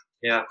Huntelaar.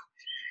 Yeah.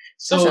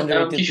 Such So,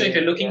 underrated Kishore, if player,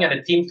 you're looking at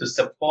a team to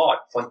support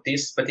for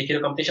this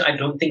particular competition, I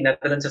don't think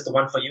Netherlands is the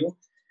one for you.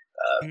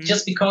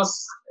 Just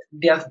because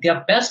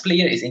their best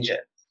player is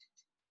injured.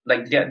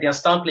 Like their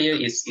star player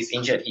is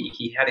injured.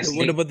 He had his So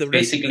what leg about the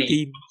rest of the basically.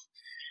 team?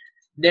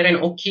 They're an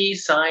okay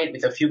side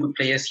with a few good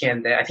players here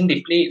and there. I think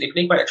they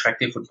play quite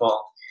attractive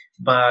football,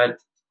 but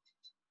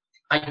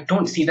I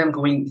don't see them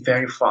going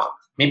very far.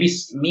 Maybe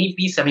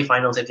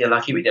semifinals if they're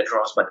lucky with their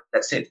draws, but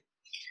that's it.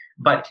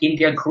 But in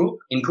their group,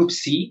 in Group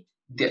C,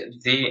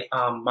 they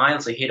are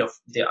miles ahead of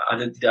the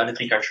other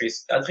 3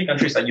 countries. The other 3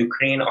 countries are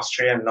Ukraine,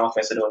 Austria, and North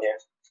Macedonia,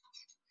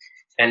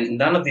 and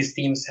none of these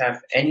teams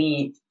have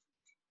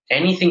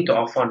anything to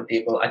offer on the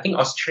table. I think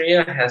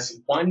Austria has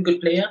one good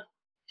player.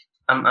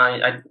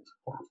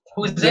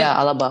 Who is it? Yeah,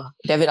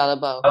 David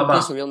Alaba, who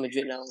plays Alaba. for Real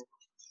Madrid now.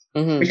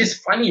 Mm-hmm. Which is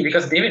funny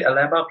because David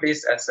Alaba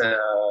plays as a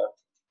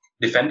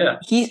defender.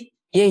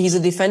 He's a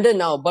defender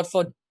now, but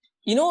for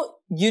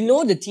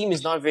the team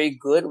is not very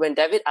good when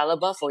David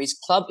Alaba for his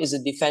club is a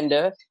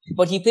defender,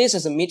 but he plays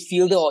as a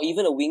midfielder or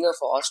even a winger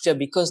for Austria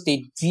because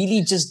they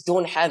really just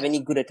don't have any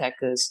good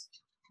attackers.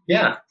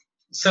 Yeah.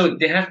 So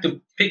they have to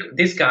pick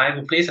this guy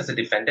who plays as a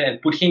defender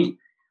and put him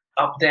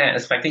up there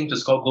expecting to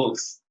score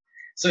goals.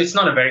 So it's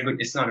not a very good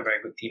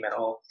team at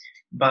all.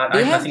 But They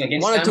I have have nothing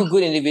against one or them. two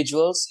good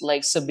individuals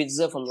like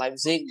Sabitzer from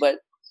Leipzig, but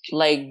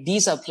like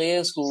these are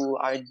players who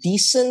are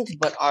decent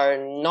but are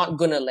not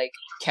gonna like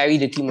carry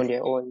the team on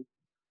their own.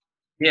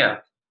 Yeah.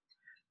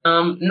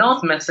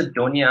 North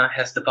Macedonia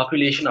has the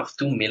population of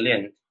 2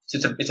 million.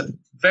 So it's a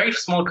very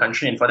small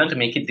country, and for them to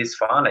make it this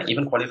far, like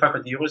even qualify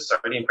for the Euros, is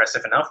already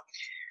impressive enough.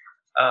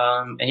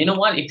 And you know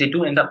what? If they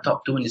do end up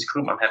top 2 in this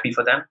group, I'm happy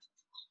for them.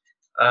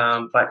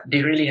 But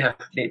they really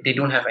they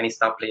don't have any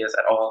star players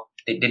at all.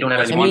 They don't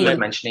have anyone worth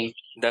mentioning.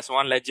 There's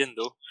one legend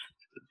though.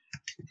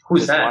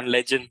 Who's that? One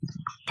legend.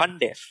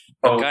 Pandev.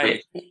 Oh, guy.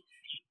 great.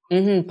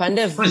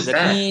 Pandev. Who's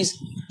that?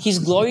 His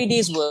glory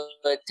days were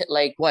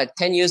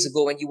 10 years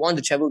ago when he won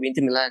the treble with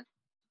Inter Milan.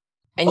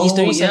 And he's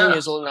 37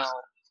 years old now.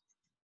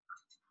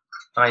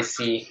 I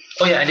see.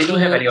 Oh yeah, and they do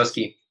have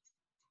Alioski.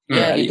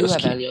 Yeah, they do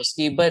have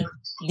Alioski, but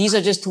these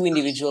are just two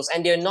individuals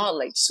and they're not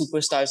like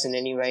superstars in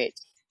any right.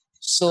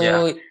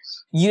 So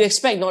you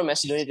expect North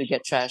Macedonia to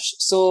get trashed.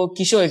 So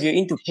Kishore, if you're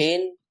into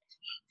pain,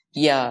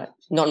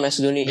 North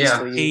Macedonia is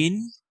for you.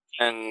 Pain?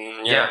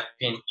 And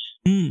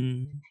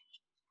Pain.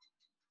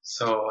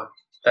 So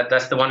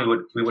that's the one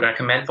we would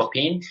recommend for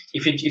pain.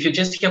 If you're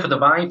just here for the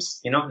vibes,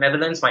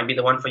 Netherlands might be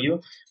the one for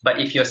you. But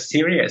if you're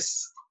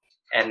serious,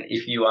 and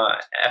if you are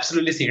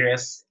absolutely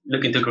serious,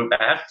 look into Group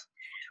F.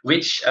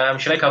 Which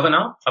should I cover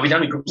now? Are we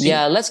done with Group C?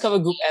 Yeah, let's cover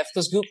Group F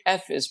because Group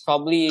F is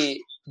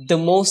probably the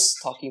most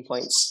talking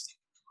points.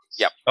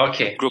 Yep.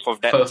 Okay. Group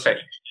of Death.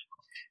 Perfect.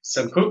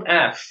 So Group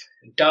F,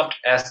 dubbed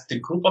as the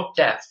Group of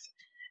Death,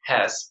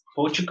 has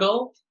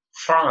Portugal,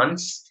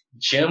 France,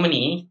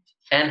 Germany,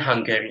 and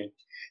Hungary.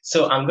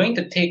 So I'm going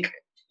to take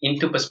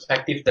into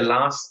perspective the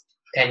last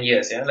 10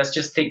 years. Yeah, let's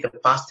just take the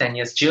past 10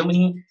 years.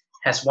 Germany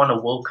has won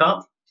a World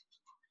Cup.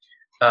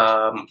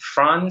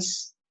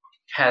 France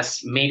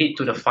has made it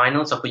to the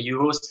finals of the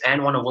Euros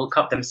and won a World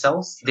Cup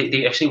themselves.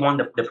 They actually won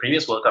the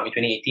previous World Cup in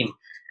 2018.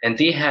 And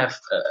they have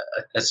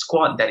a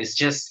squad that is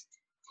just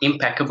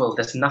impeccable.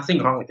 There's nothing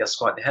wrong with their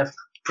squad. They have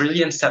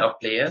brilliant set of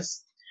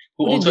players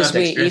who also have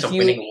the experience of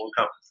winning a World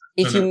Cup.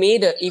 If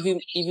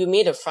you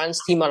made a France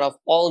team out of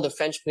all the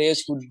French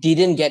players who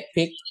didn't get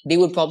picked, they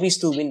would probably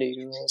still win the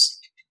Euros.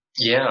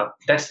 Yeah,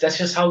 that's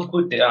just how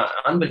good they are.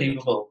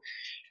 Unbelievable.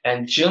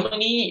 And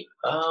Germany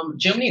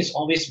has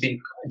always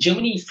been,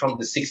 Germany from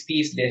the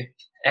 60s, they've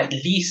at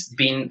least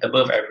been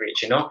above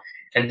average,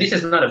 And this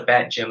is not a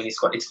bad Germany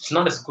squad. It's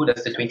not as good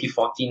as the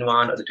 2014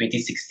 one or the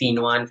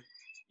 2016 one,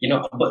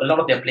 but a lot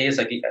of their players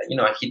are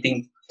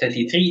hitting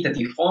 33,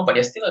 34, but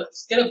they're still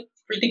a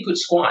pretty good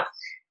squad.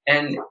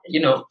 And,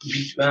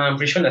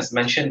 Rishwan has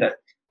mentioned that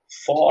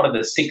 4 out of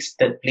the 6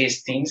 third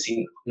place teams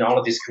in all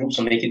of these groups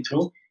will make it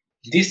through.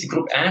 This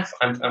Group F,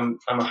 I'm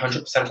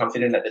 100%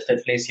 confident that the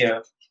third place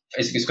here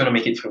is going to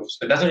make it through.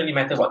 So it doesn't really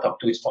matter what top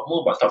 2 is, but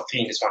more about top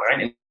 3 in this one,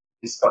 right?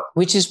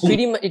 Which is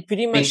pretty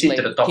much like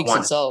picks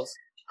itself.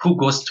 Who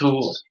goes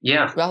through?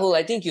 Yeah. Rahul,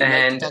 I think you'd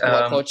like to talk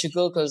about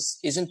Portugal because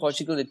isn't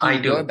Portugal the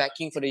team you're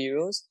backing for the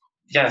Euros?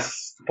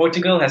 Yes,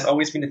 Portugal has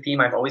always been the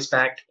team I've always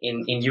backed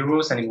in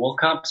Euros and in World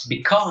Cups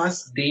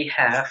because they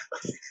have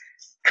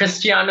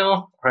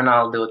Cristiano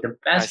Ronaldo, the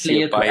I best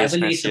see a player to ever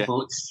biasness lace the here.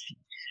 boots,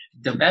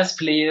 the best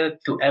player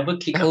to ever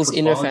kick a Rahul's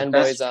inner football, the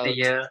best fanboys out.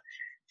 player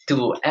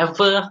to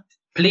ever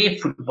play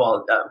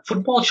football.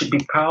 Football should be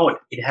proud.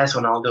 It has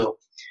Ronaldo.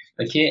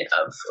 Okay,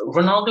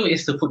 Ronaldo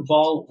is the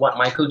football what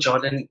Michael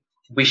Jordan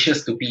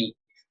wishes to be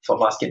for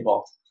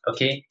basketball.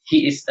 Okay,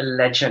 he is a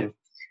legend.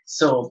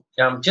 So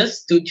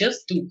just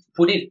to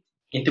put it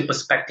into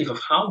perspective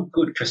of how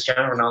good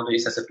Cristiano Ronaldo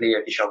is as a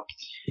player, Kishor,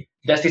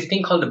 there's this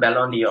thing called the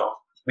Ballon d'Or,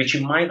 which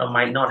you might or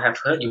might not have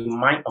heard, you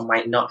might or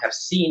might not have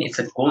seen. It's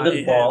a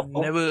golden I ball.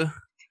 have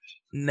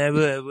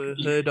never ever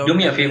heard of Do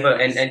me a the favor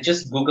names. and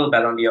just Google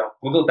Ballon d'Or.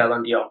 Google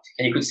Ballon d'Or,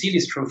 and you could see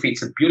this trophy.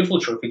 It's a beautiful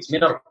trophy. It's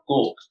made out of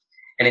gold,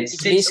 and it It's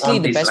sits basically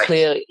on the this best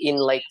player in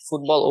like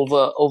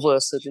football over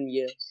a certain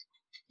year.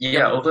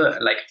 over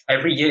like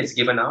every year it's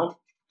given out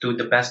to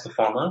the best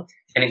performer,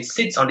 and it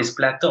sits on this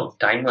platter of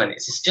diamond.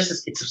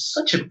 It's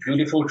such a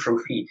beautiful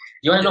trophy.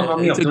 You want to know how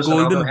many It's of a those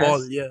golden Ronaldo ball.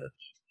 has? Yeah.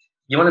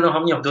 You want to know how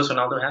many of those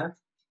Ronaldo has?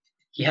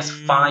 He has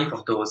 5 Mm,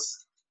 of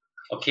those.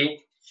 Okay,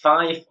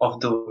 5 of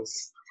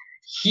those.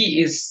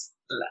 He is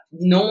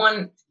no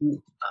one.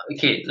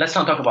 Okay, let's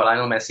not talk about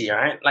Lionel Messi,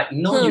 alright? Like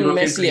no European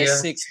Messi player.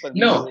 has 6, but we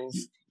No, move.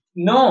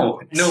 no.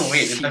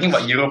 Wait, we're talking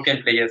about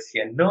European players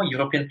here. No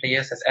European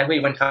players has ever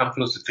even come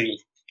close to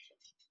 3.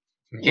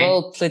 Okay.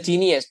 Well,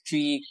 Platini has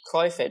 3,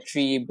 Cruyff had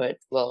 3, but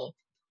well,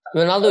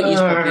 Ronaldo is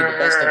probably the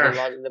best of the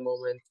lot in the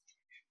moment.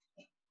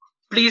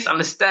 Please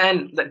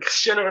understand that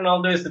Cristiano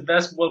Ronaldo is the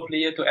best world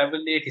player to ever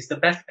live. He's the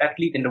best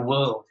athlete in the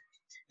world.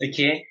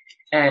 Okay,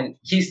 and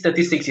he's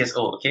 36 years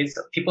old. Okay,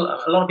 so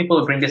a lot of people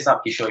will bring this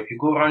up, Kishore. If you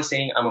go around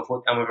saying I'm a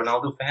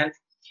Ronaldo fan,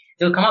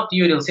 they'll come up to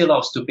you. They'll say a lot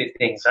of stupid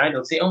things, right?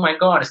 They'll say, "Oh my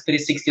God, he's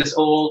 36 years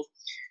old.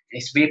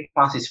 He's way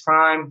past his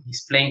prime.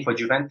 He's playing for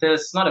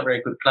Juventus, not a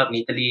very good club in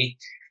Italy,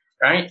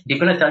 right?" They're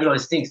gonna tell you all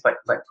these things, but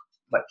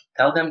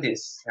tell them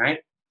this, right?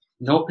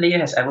 No player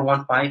has ever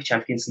won 5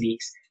 Champions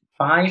Leagues,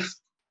 5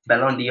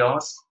 Ballon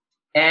d'Ors,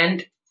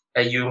 and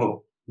a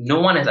Euro. No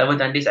one has ever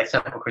done this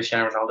except for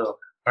Cristiano Ronaldo.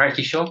 All right,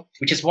 Kishore,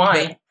 which is why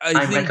but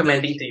I I'm think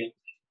recommending to you.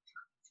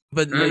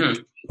 but like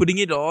putting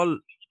it all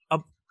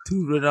up to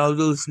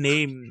Ronaldo's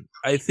name,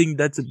 I think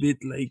that's a bit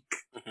like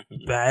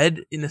bad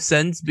in a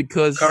sense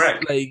because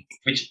Correct. like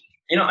Which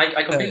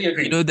I completely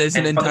agree. there's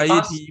an And for the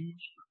entire past- team,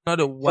 not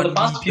a For one the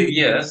past few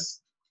player. years,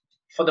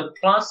 for the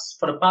past,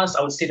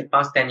 I would say the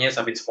past 10 years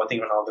I've been supporting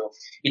Ronaldo.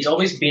 It's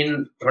always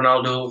been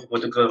Ronaldo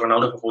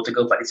for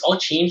Portugal, but it's all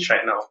changed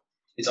right now.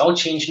 It's all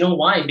changed. You know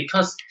why?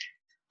 Because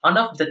out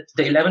of the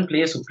 11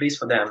 players who plays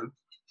for them,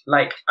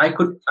 like I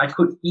could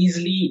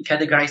easily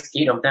categorize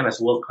 8 of them as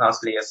world class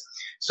players.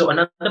 So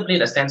another player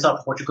that stands out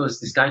for Portugal is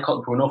this guy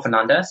called Bruno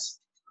Fernandes,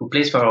 who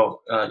plays for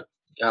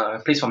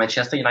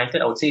Manchester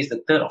United. I would say he's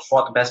the 3rd or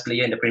 4th best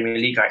player in the Premier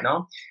League right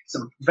now. He's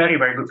a very,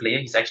 very good player.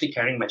 He's actually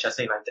carrying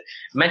Manchester United.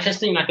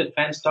 Manchester United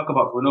fans talk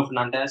about Bruno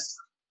Fernandes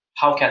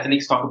how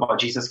Catholics talk about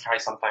Jesus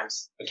Christ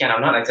sometimes. Again,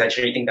 I'm not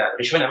exaggerating that.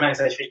 Rishwan, am I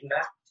exaggerating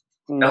that?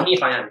 Tell me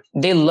if I am.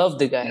 They love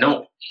the guy.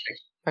 No.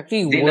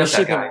 Actually They love that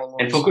worship him guy,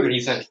 almost. and for good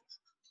reason.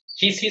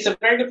 He's a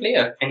very good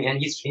player, and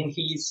he's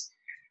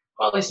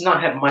well, he's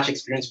not had much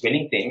experience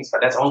winning things,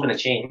 but that's all gonna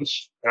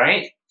change,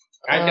 right?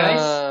 Right,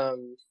 guys?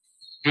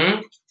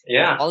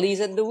 Yeah. Ollie's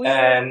at the wheel.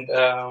 And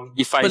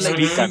If I But, like,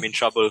 speak, I'm in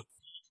trouble.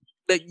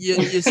 Like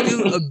you're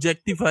still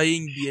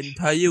objectifying the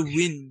entire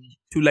win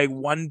to like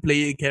one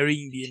player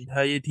carrying the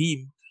entire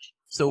team.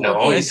 So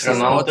No, where's it's the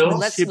Ronaldo.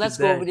 sportsmanship let's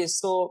in go that? over this.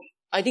 So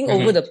I think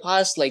over the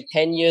past like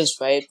 10 years,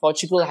 right,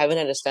 Portugal haven't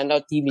had a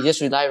standout team. They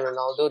just rely on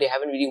Ronaldo. They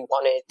haven't really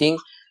won anything.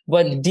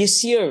 But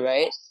this year,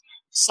 right,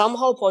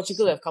 somehow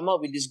Portugal have come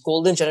up with this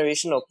golden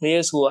generation of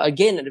players who are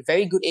again at a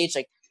very good age,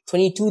 like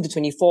 22 to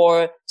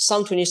 24,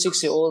 some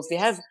 26-year-olds. They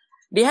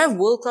have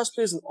world class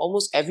players in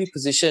almost every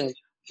position.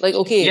 Like,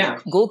 okay, Yeah.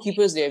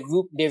 goalkeepers, they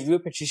have Rui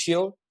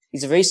Patricio.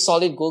 He's a very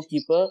solid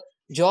goalkeeper.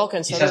 Joao He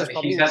Cancelo has is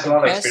probably a lot the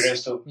of best,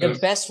 experience too. the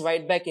best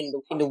right back in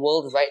the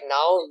world right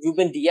now.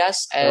 Ruben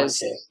Diaz,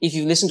 as Okay. if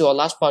you listen to our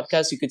last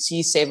podcast, you could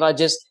see Seva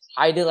just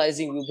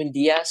idolizing Ruben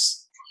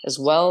Diaz as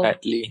well.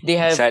 Sadly, They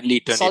have sadly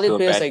turned solid into a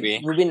players bad like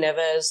way. Ruben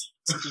Neves,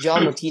 Joao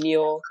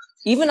Moutinho.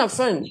 Even up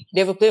front, they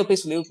have a player who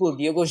plays for Liverpool,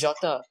 Diogo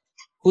Jota,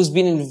 who's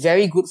been in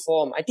very good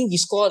form. I think he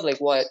scored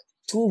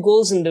 2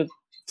 goals in the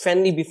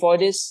friendly before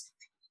this.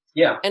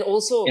 Yeah. And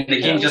also, In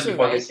the game just also,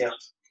 before right, this, yeah.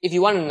 if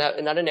you want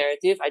another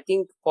narrative, I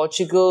think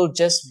Portugal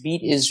just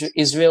beat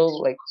Israel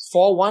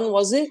 4-1,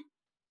 was it?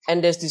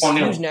 And there's this 4-0.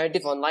 huge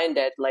narrative online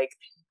that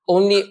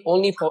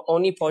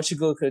only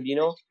Portugal could,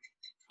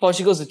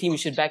 Portugal's the team you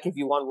should back if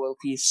you want world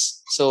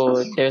peace.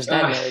 So there's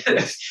that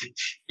narrative.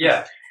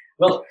 Yeah.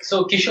 Well,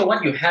 so Kishore,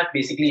 what you have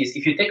basically is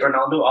if you take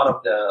Ronaldo out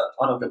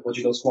of the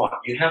Portugal squad,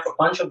 you have a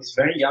bunch of these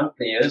very young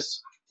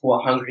players who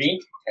are hungry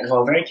and who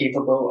are very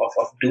capable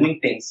of doing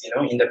things,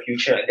 in the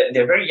future.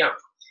 They're very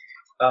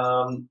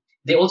young.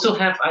 They also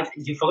have,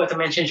 you forgot to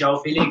mention Joao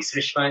Felix,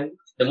 Rishman,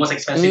 the most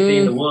expensive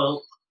player in the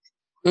world.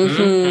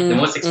 The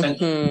most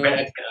expensive.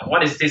 Mm-hmm.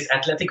 What is this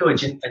Atletico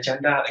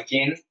agenda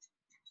again?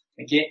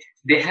 Okay,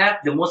 they have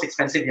the most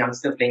expensive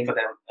youngster playing for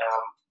them.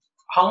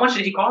 How much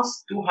did he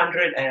cost?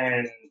 200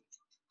 and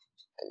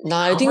Nah,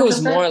 I how think it much was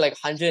was that? more like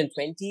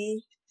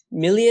 120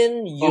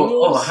 million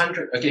Oh, euros.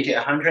 100. Okay,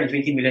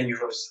 120 million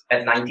euros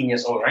at 19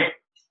 years old, right?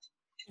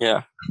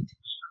 Yeah.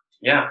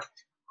 Yeah.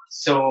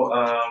 So,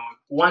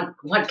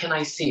 what can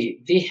I say?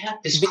 They have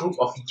this Bi- group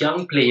of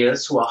young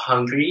players who are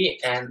hungry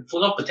and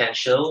full of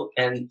potential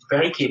and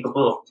very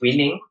capable of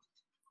winning,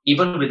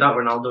 even without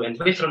Ronaldo. And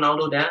with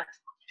Ronaldo there,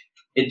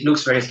 it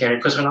looks very scary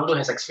because Ronaldo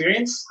has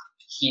experience.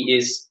 He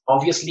is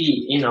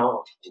obviously,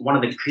 one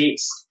of the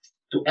greats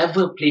to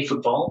ever play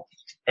football.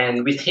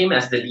 And with him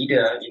as the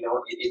leader,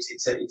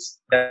 it's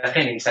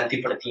definitely an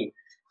incentive for the team.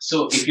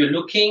 So if you're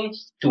looking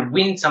to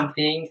win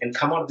something and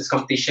come out of this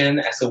competition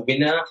as a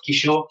winner,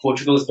 Kishore,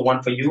 Portugal is the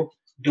one for you.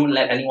 Don't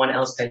let anyone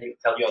else tell you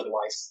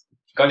otherwise.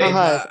 Got it?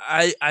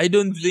 Haha. I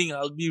don't think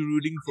I'll be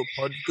rooting for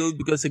Portugal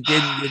because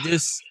again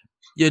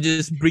you're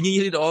just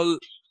bringing it all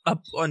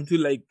up onto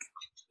like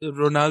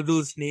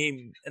Ronaldo's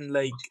name and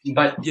like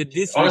But you're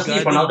honestly,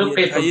 if disregarding the Ronaldo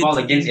played entire football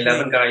against team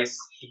 11 thing. guys,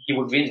 he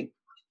would win.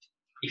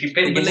 If he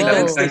played No, but against like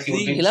 11 that's the Well, guys, he would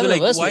thing. win. So 11 of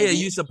like, us why are maybe.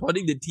 you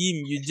supporting the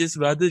team? You just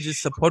rather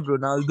just support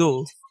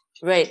Ronaldo.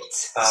 Right.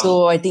 Um,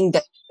 So I think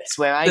that's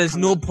where I There's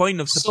come no in. point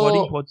of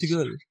supporting So,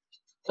 Portugal.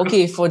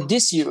 okay, for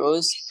this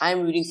Euros,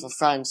 I'm rooting for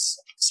France.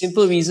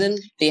 Simple reason,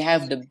 they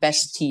have the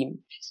best team.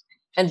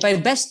 And by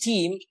best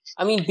team,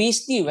 I mean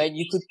basically, right,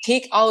 you could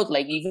take out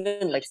like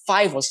even like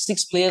 5 or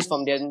 6 players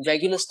from their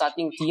regular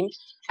starting team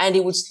and they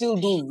would still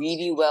do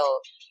really well.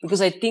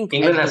 Because I think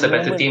England at the has a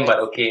better moment, team, right? but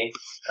okay.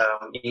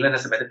 England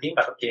has a better team,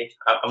 but okay.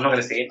 I'm not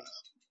going to say it.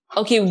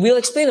 Okay, we'll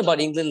explain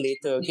about England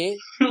later, okay?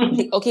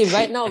 Okay,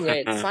 right now,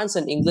 right, France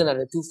and England are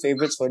the two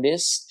favorites for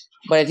this.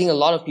 But I think a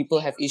lot of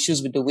people have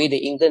issues with the way the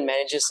England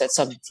manager sets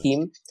up the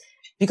team.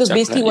 Because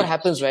basically what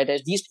Definitely. happens, right,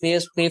 is these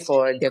players play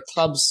for their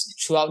clubs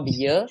throughout the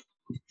year.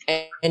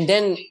 And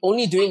then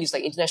only during these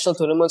like international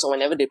tournaments or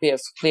whenever they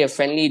play a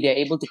friendly, they're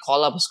able to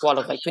call up a squad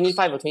of like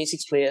 25 or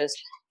 26 players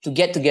to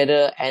get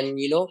together and,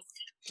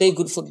 play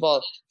good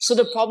football. So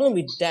the problem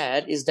with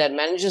that is that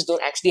managers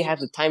don't actually have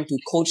the time to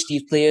coach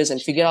these players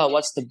and figure out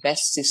what's the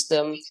best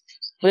system.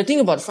 But the thing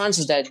about France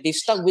is that they've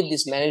stuck with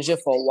this manager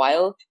for a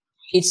while.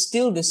 It's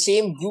still the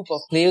same group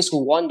of players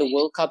who won the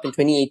World Cup in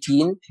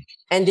 2018,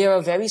 and they're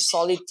a very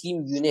solid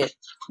team unit.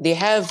 They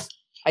have,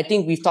 I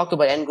think we've talked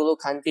about N'Golo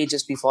Kante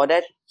just before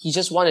that. He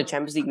just won the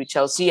Champions League with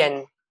Chelsea,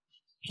 and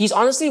he's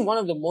honestly one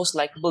of the most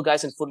likable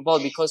guys in football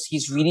because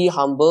he's really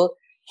humble.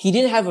 He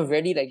didn't have a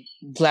very like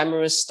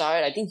glamorous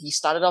start. I think he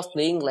started off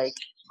playing like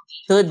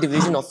third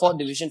division or fourth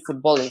division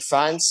football in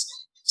France.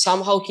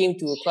 Somehow came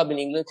to a club in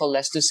England called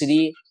Leicester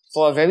City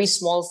for a very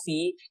small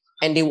fee,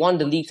 and they won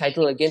the league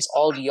title against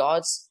all the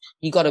odds.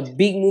 He got a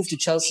big move to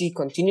Chelsea,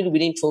 continued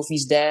winning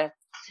trophies there.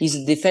 He's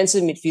a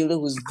defensive midfielder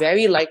who's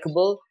very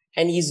likable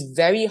and he's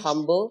very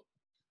humble.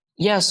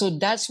 Yeah, so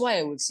that's why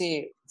I would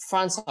say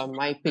France are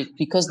my pick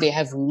because they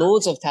have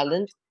loads of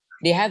talent.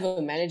 They have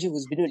a manager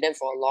who's been with them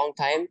for a long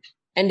time,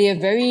 and they are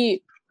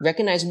very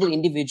recognizable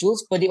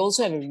individuals, but they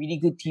also have a really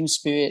good team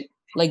spirit.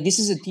 Like this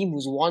is a team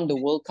who's won the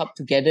World Cup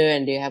together,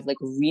 and they have like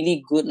a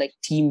really good like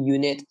team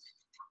unit.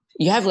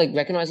 You have like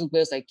recognizable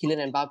players like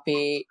Kylian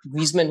Mbappe,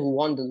 Griezmann who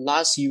won the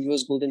last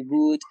Euros Golden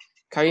Boot,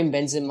 Karim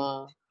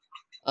Benzema,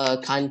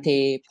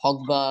 Kante,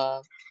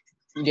 Pogba.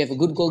 They have a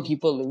good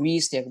goalkeeper,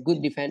 Lloris. They have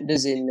good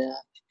defenders in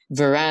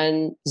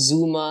Varane,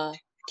 Zuma,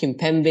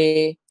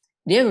 Kimpembe.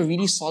 They have a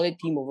really solid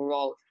team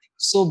overall.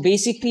 So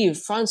basically,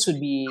 France would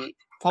be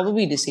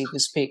probably the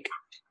safest pick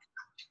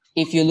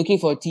if you're looking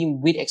for a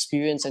team with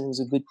experience and who's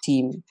a good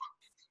team.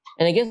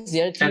 And I guess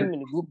the other team and in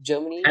the group,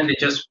 Germany. and they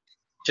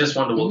just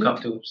won the World Mhm.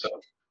 Cup too. So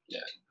yeah,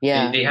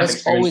 Yeah, they have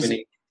experience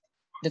winning.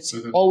 that's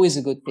Hmm. always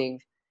a good thing.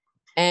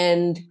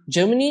 And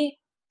Germany,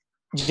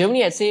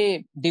 I'd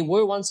say they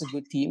were once a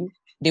good team.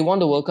 They won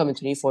the World Cup in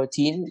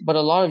 2014, but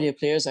a lot of their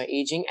players are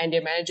aging and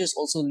their managers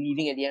also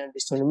leaving at the end of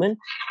this tournament.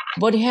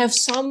 But they have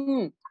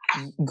some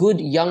good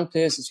young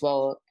players as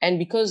well. And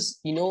because,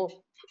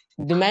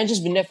 the manager's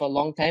been there for a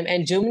long time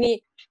and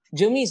Germany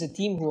is a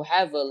team who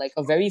have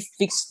a very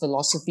fixed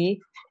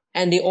philosophy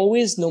and they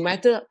always, no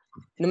matter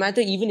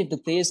even if the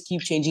players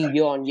keep changing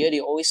year on year, they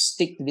always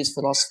stick to this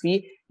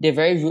philosophy. They're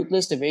very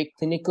ruthless, they're very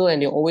clinical,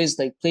 and they always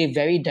play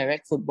very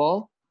direct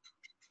football.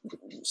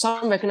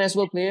 Some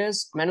recognizable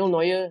players, Manuel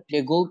Neuer,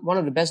 one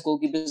of the best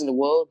goalkeepers in the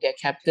world, their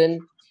captain.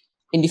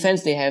 In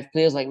defense, they have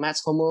players like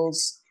Mats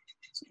Hummels,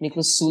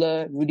 Niklas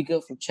Süle, Rudiger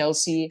from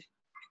Chelsea.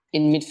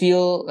 In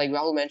midfield, like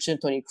Rahul mentioned,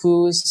 Toni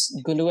Kroos,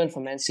 Gundogan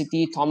from Man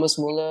City, Thomas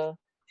Muller.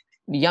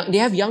 They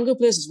have younger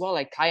players as well,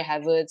 like Kai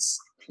Havertz,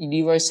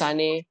 Leroy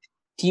Sané,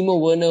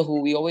 Timo Werner,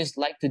 who we always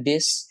like to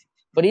diss,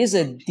 but he is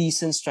a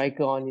decent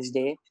striker on his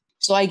day.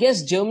 So I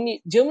guess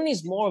Germany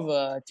is more of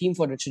a team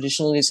for the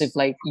traditionalists.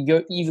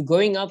 If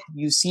growing up,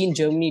 you've seen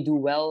Germany do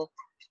well,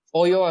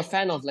 or you're a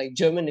fan of like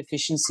German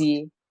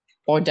efficiency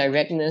or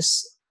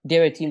directness,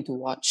 they're a team to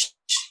watch.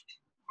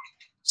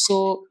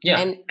 So, Yeah,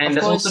 and and of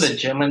there's also course, the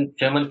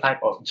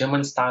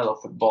German style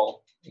of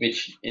football, which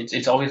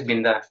it's always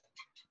been there,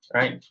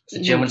 right? It's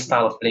a German no,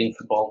 style of playing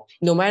football.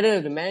 no matter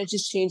if the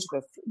managers change,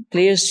 if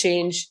players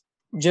change,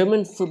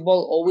 German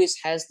football always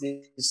has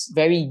this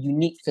very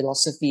unique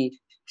philosophy.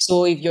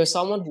 So if you're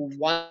someone who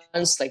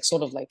wants like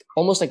sort of like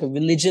almost like a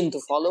religion to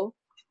follow,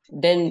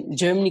 then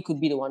Germany could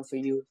be the one for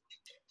you.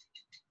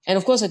 And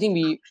of course, I think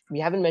we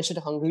haven't mentioned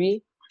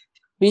Hungary,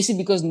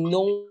 basically because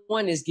no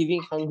one is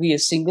giving Hungary a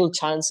single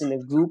chance in the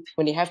group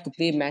when they have to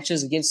play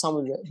matches against some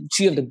of the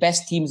three of the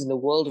best teams in the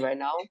world right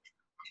now.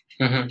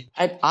 Mm-hmm.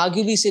 I'd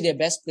arguably say their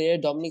best player,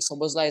 Dominic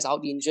Szoboszlai, is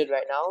out injured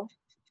right now.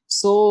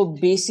 So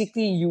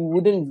basically, you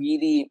wouldn't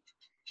really.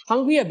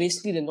 Hungary are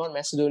basically the North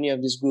Macedonia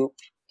of this group.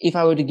 If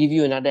I were to give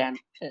you another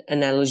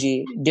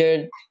analogy,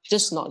 they're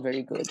just not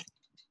very good.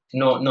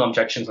 No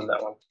objections on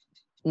that one.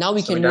 Now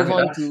we So we're can done move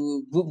with on that.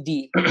 to Group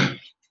D.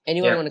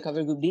 Anyone Yeah. want to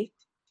cover Group D?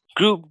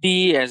 Group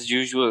D, as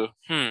usual.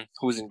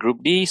 Who's in Group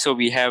D? So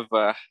we have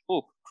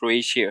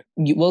Croatia.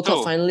 World Cup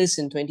So finalists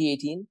in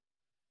 2018.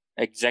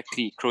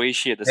 exactly,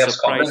 Croatia, the They have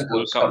surprise Scotland too.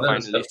 World Cup Scotland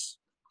is finalists.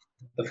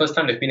 the first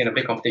time they've been in a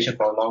big competition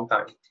for a long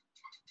time.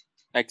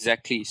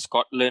 Exactly,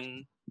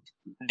 Scotland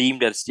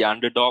deemed as the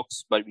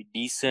underdogs, but with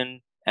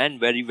decent and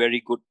very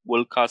very good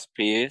world class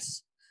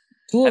players.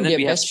 Two And of then their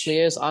we have best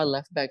players are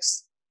left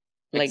backs.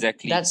 Like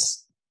exactly,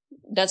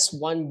 that's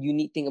one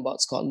unique thing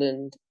about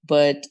Scotland.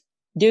 But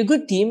they're a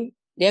good team.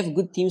 They have a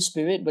good team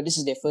spirit, but this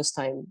is their first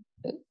time.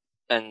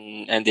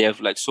 and they have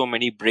like so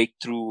many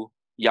breakthrough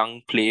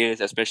young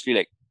players, especially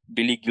like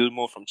Billy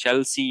Gilmore from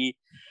Chelsea,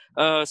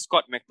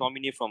 Scott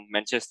McTominay from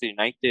Manchester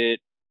United,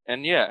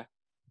 and yeah,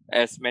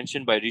 as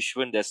mentioned by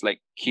Rishwan, there's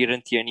like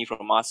Kieran Tierney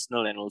from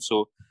Arsenal and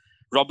also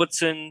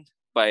Robertson,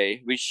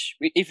 by which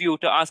if you were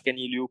to ask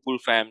any Liverpool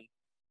fan,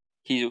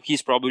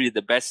 he's probably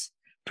the best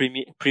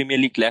Premier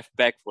League left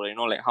back for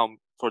like how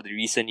for the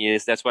recent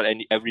years. That's what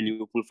every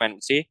Liverpool fan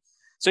would say.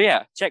 So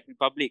yeah, Czech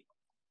Republic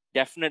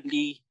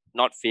definitely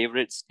not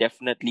favorites,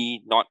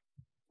 definitely not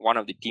one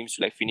of the teams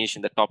to like finish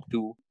in the top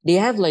two. They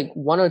have like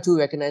one or two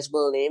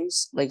recognizable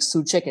names, like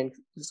Suchek and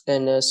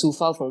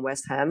Sufal from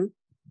West Ham.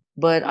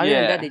 But other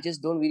than that, Yeah, they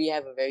just don't really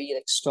have a very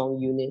like strong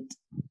unit.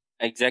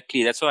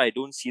 exactly. That's why I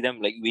don't see them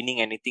like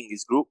winning anything in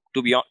this group.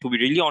 To be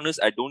really honest,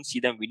 I don't see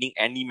them winning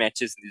any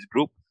matches in this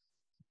group.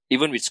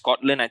 Even with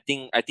Scotland, I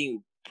think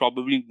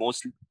probably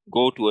mostly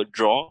go to a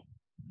draw.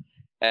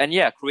 And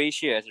yeah,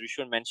 Croatia, as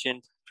Rishwan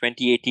mentioned,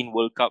 2018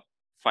 World Cup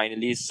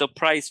finalists,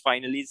 surprise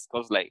finalists,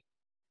 because like,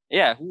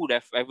 yeah, who would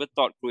have ever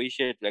thought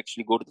Croatia to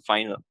actually go to the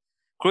final?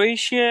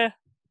 Croatia,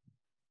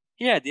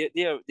 yeah,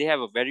 they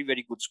have a very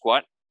very good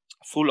squad,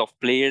 full of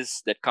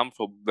players that come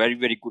from very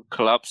very good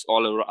clubs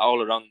all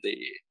around the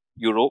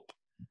Europe.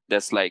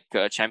 There's like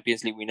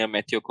Champions League winner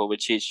Mateo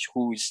Kovacic,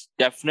 who is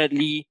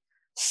definitely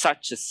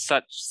such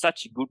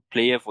a good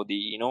player for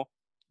the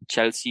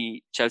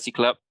Chelsea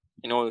club.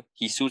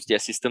 He suits their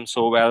system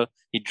so well.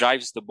 He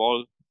drives the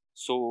ball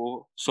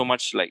so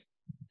much, like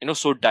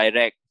so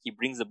direct. He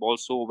brings the ball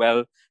so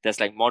well. There's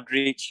like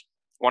Modric,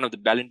 one of the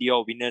Ballon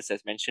d'Or winners,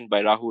 as mentioned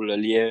by Rahul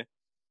earlier.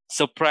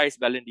 Surprise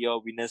Ballon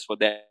d'Or winners for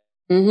them.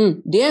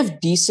 Mm-hmm. They have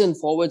decent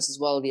forwards as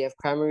well. They have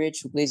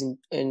Kramaric, who plays in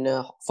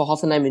for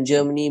Hoffenheim in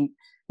Germany.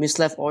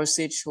 Mislav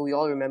Orsic, who we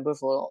all remember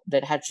for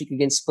that hat trick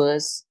against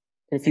Spurs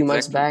a few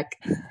months back.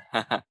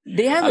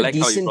 They have I a like how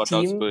you decent brought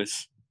out team.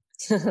 Spurs.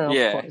 Of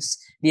Yeah, course,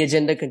 the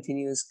agenda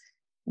continues.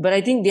 But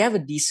I think they have a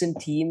decent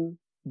team,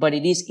 but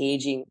it is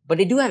aging. But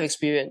they do have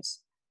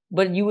experience.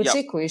 But you would Yep.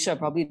 say Croatia are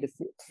probably the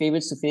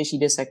favorites to finish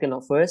either second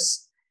or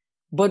first.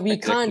 But we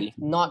can't Exactly.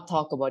 not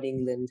talk about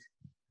England.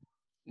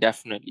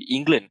 Definitely.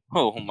 England.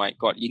 Oh my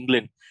God,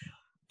 England.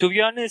 To be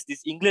honest,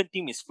 this England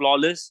team is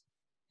flawless.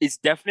 It's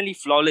definitely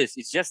flawless.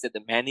 It's just that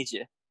the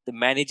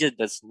manager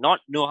does not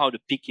know how to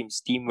pick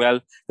his team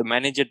well. The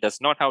manager does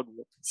not how to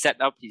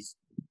set up his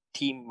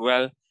team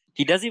well.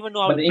 He doesn't even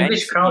know how But to the English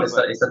manage the crowd team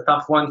well. is a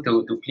tough one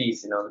to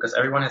please, because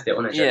everyone has their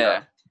own agenda.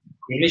 Yeah,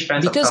 English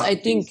fans are Because tough I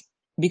to think please.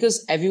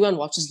 because everyone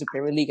watches the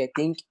Premier League, I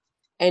think,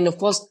 and of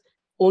course,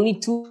 only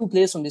two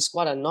players from this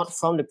squad are not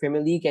from the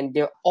Premier League, and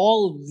they're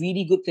all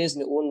really good players in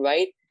their own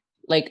right.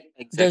 Like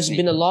there's exactly.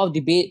 been a lot of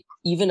debate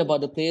even about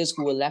the players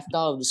who were left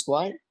out of the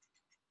squad,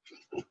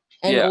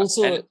 and Yeah,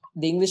 also and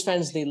the English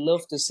fans, they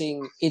love to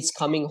sing "It's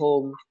Coming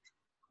Home"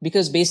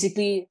 because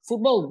basically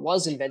football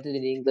was invented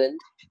in England,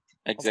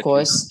 of exactly.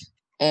 course,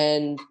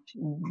 and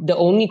the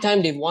only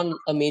time they've won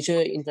a major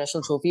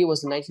international trophy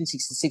was the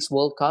 1966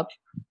 World Cup,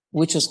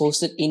 which was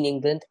hosted in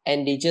England,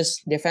 and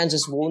their fans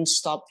just won't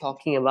stop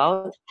talking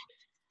about.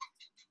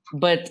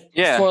 But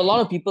Yeah, for a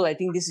lot of people, I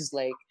think this is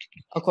like,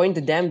 according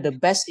to them, the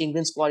best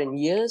England squad in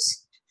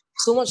years.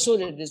 So much so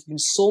that there's been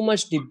so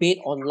much debate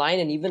online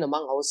and even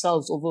among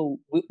ourselves over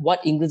what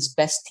England's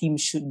best team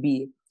should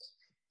be.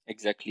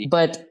 exactly.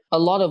 But a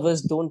lot of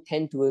us don't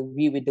tend to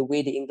agree with the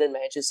way the England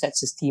manager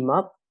sets his team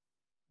up.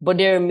 But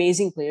there are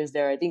amazing players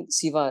there. I think,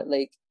 Siva,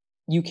 like,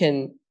 you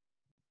can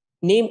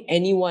name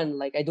anyone.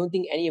 Like, I don't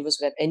think any of us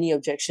would have any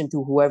objection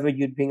to whoever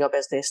you'd bring up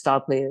as their star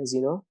players,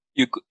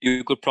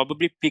 You could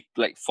probably pick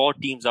like four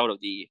teams out of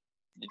the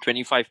the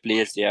 25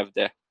 players they have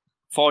there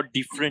for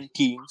different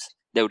teams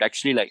that would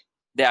actually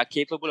they are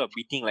capable of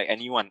beating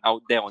anyone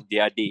out there on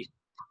their day.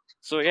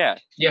 So yeah,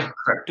 Yeah,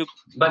 correct. to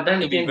But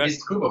then to be again, very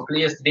this group of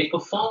players, they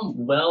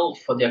perform well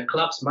for their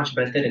clubs much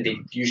better than they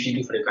usually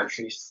do for their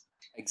countries.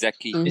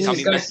 exactly It's Mhm.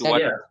 coming back because, to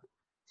what yeah,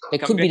 That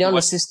coming could be back to down to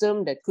what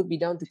system. That could be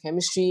down to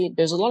chemistry.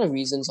 There's a lot of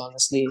reasons,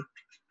 honestly.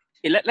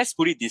 let's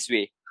put it this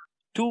way.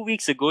 2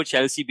 weeks ago,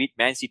 Chelsea beat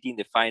Man City in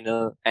the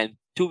final, and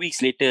 2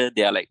 weeks later,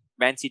 they are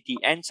Man City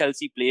and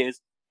Chelsea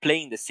players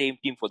playing the same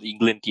team for the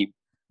England team.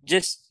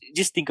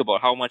 Just think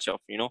about how much of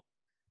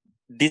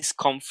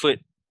discomfort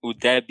would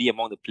there be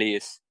among the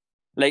players.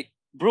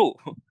 Bro,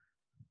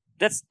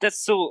 that's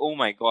so. Oh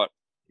my god!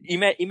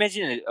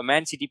 Imagine a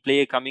Man City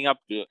player coming up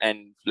to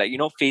and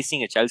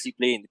facing a Chelsea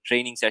player in the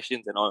training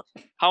sessions and all.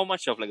 How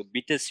much of a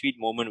bittersweet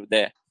moment would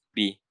there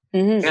be?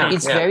 yeah,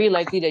 It's yeah. very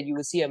likely that you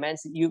will see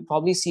you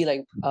probably see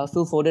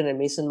Phil Foden and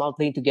Mason Mount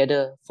playing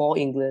together for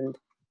England.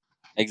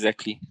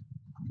 Exactly.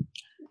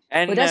 But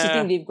And that's the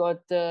thing,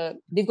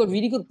 they've got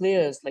really good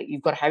players. Like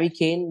you've got Harry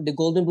Kane, the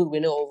Golden Boot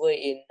winner over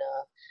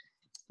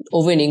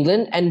in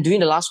England, and during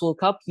the last World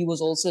Cup, he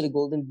was also the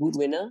Golden Boot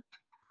winner.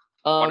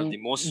 one of the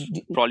most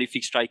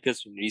prolific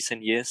strikers in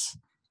recent years.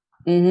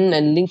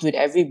 And linked with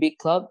every big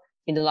club.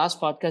 In the last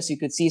podcast, you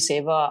could see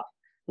Seva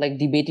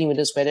debating with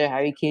us whether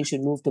Harry Kane should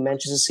move to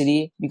Manchester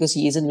City because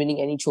he isn't winning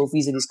any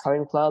trophies at his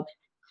current club.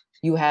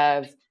 You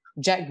have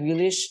Jack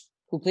Grealish,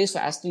 who plays for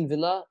Aston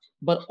Villa,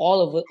 but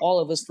all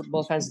of us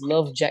football fans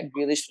love Jack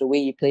Grealish for the way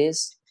he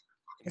plays.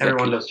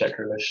 Everyone loves Jack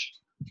Grealish.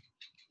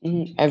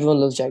 Everyone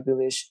loves Jack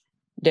Grealish.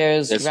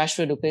 There's There's-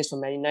 Rashford, who plays for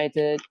Man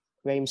United,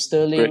 Raheem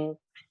Sterling,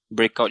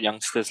 Breakout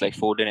youngsters like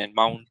Foden and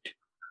Mount.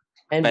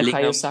 and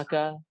Bellingham. Bukayo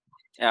Saka.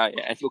 Yeah,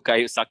 and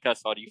Bukayo Saka,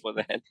 sorry for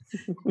that.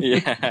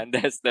 Yeah, and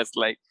that's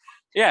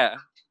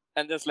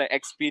and there's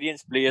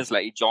experienced players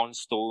like John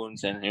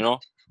Stones and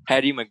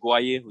Harry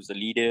Maguire, who's the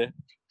leader.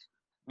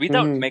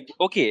 Without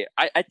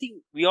I think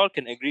we all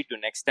can agree to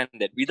an extent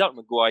that without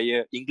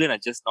Maguire, England are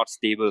just not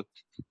stable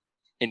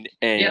in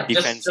Yeah,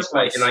 defensive just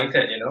like wise.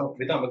 United,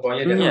 without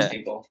Maguire, they're Yeah. not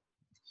stable.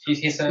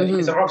 He's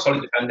a rock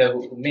solid defender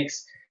who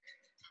makes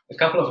a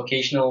couple of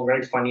occasional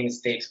very funny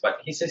mistakes, but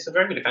he's a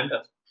very good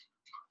defender.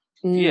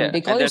 Yeah, They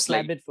call and him that's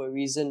Slabbit for a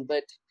reason,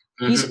 but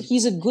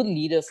he's a good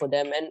leader for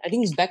them, and I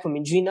think he's back from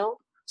injury now.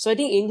 So I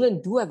think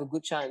England do have a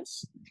good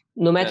chance,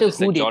 no matter there's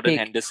who they Jordan pick,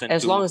 Henderson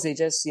as too. long as they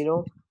just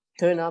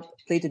turn up,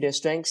 play to their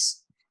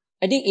strengths.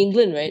 I think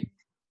England, right?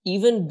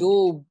 Even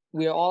though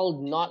we're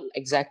all not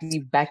exactly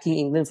backing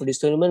England for this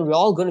tournament, we're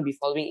all going to be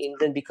following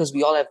England because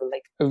we all have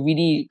a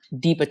really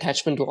deep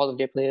attachment to all of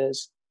their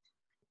players.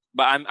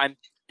 But I'm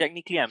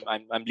technically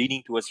I'm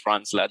leaning towards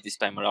France this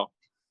time around.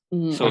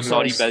 So Of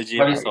sorry course. Belgium,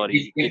 But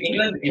sorry if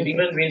Italy.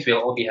 England wins,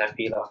 we'll all be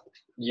happy,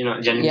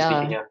 generally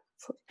speaking. Yeah.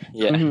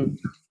 Yeah.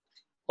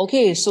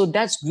 Okay, so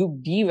that's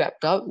Group D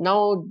wrapped up.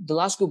 Now, the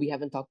last group we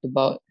haven't talked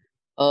about.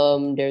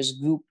 There's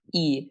Group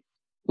E,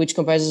 which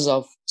comprises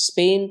of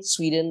Spain,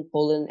 Sweden,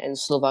 Poland, and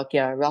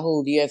Slovakia.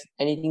 Rahul, do you have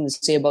anything to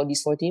say about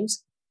these four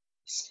teams?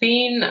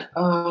 Spain,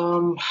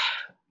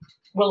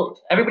 well,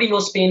 everybody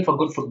knows Spain for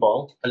good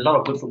football. A lot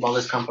of good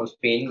footballers come from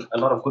Spain. A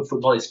lot of good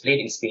football is played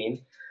in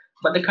Spain.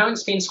 But the current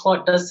Spain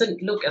squad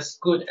doesn't look as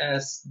good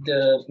as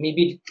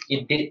maybe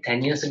it did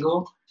 10 years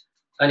ago.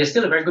 They're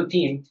still a very good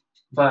team,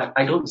 but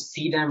I don't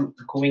see them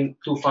going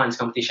too far in this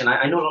competition.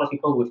 I know a lot of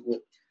people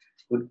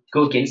would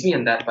go against me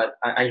on that, but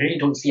I really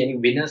don't see any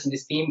winners in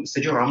this team.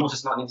 Sergio Ramos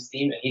is not in this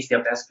team, and he's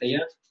their best player.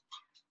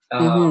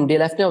 They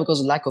left him out because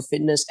of lack of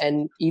fitness,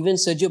 and even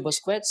Sergio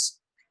Busquets,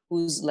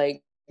 who's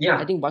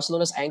I think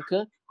Barcelona's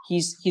anchor,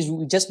 he's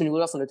just been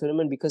ruled out from the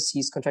tournament because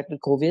he's contracted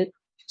COVID.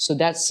 So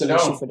that's an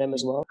issue for them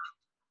as well.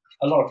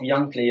 A lot of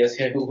young players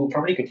here who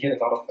probably could get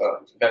a lot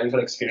of valuable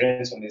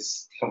experience from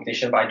this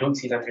competition, but I don't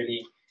see them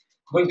really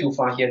going too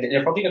far here.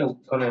 They're probably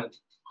gonna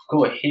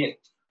go ahead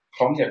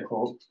from their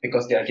group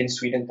because they're against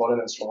Sweden,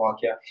 Poland, and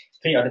Slovakia.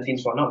 Three other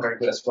teams who are not very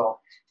good as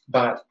well.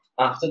 But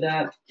after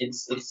that, it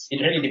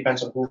really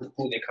depends on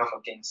who they come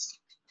against.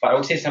 But I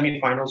would say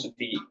semi-finals would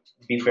be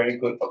very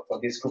good for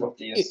this group of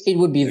players. It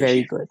would be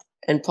very good,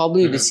 and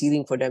probably the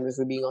ceiling for them, if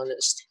we're being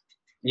honest.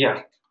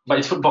 Yeah, but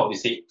it's football, you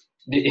see.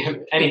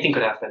 Anything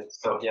could happen.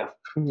 So yeah.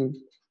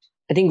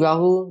 I think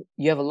Rahul,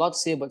 you have a lot to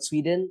say about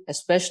Sweden,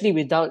 especially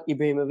without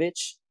Ibrahimovic.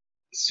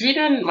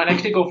 Sweden might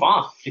actually go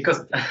far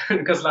because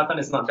Zlatan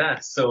is not there.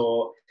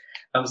 So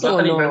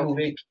Zlatan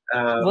Ibrahimovic.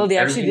 Well, they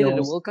actually did it in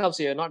the World Cup,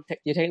 so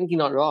you're technically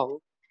not wrong.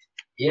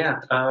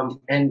 Yeah,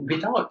 and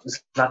without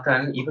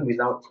Zlatan, even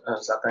without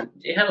Zlatan,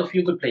 they have a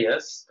few good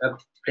players.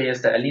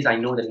 Players that at least I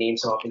know the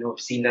names of. I've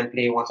seen them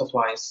play once or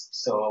twice.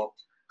 So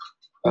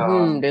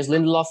there's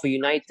Lindelof for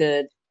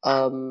United.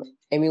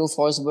 Emil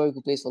Forsberg,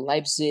 who plays for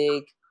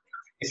Leipzig.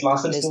 Is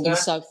Larsen There's still there?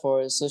 Isak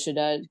for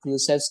Sociedad,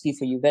 Kulusevski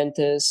for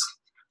Juventus.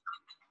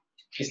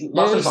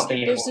 Larsen's not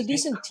playing There's a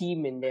decent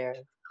team in there.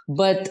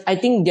 But I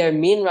think their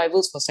main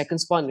rivals for second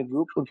spot in the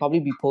group would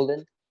probably be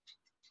Poland.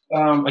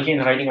 Again,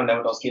 riding on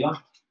Lewandowski.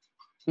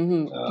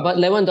 But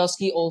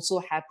Lewandowski also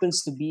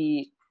happens to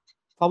be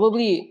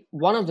probably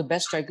one of the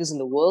best strikers in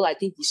the world. I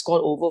think he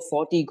scored over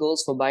 40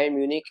 goals for Bayern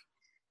Munich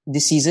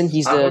this season.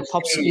 He's I would the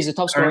top. say He's the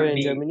top scorer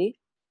in Germany.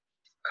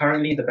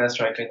 currently the best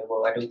striker in the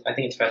world. I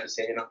think it's fair to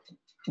say, you know.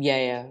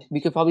 Yeah.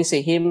 We could probably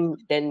say him,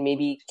 then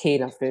maybe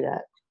Kane after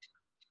that.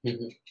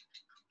 Mm-hmm.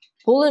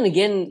 Poland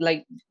again,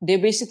 like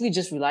they're basically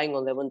just relying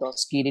on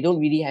Lewandowski. They don't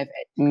really have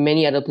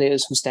many other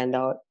players who stand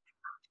out.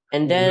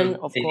 And then,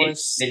 of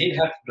course, they did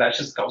have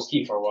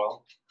Blaszczykowski for a while.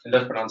 I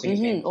love pronouncing his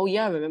name. Oh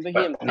yeah, I remember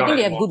But him. I not think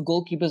they have anymore. good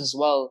goalkeepers as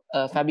well.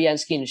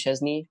 Fabianski and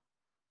Szczesny.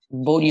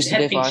 Both used They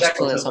to had play for Pete Jack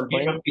Arsenal at also. some Do you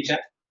point. remember Pete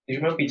Jack? Do you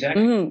remember Pete Jack?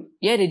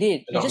 Yeah, they did.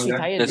 The He just Dortmund guy?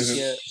 retired this There's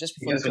year, just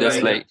before Yes, the there's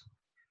tournament.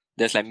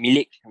 like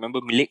Milik. Remember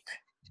Milik?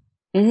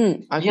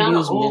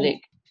 Archelius Milik.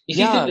 Is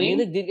he still playing?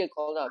 Milik did get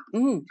called up.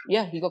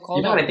 Yeah, he got You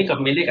called know, up. when I think of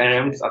Milik, I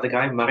remember this other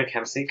guy, Marek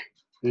Hamsik.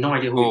 No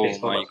idea who he Oh plays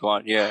for. my But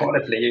god, yeah. what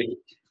a player!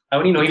 I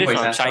only know He him for plays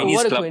his for ass. Chinese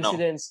What a club now.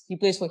 coincidence! He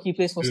plays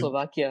for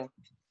Slovakia.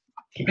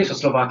 He plays for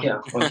Slovakia.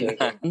 Okay.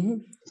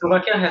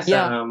 Slovakia has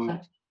Yeah.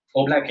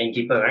 Oblak and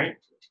keeper, right?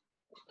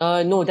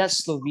 No,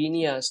 that's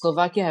Slovenia.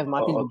 Slovakia have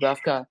Martin Oh, okay.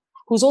 Dubravka,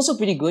 who's also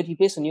pretty good. He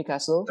plays for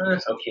Newcastle.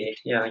 That's okay.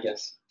 Yeah, I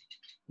guess.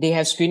 They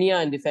have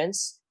Skriniar in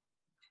defense.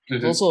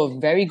 He's Mhm. also a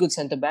very good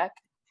centre back.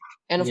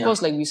 And of Yeah.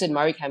 course, like we said,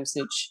 Marek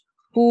Hamsik,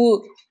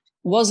 who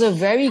was a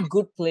very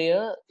good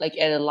player, like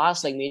at the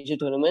last like major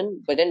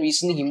tournament. But then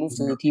recently he moved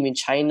to a team in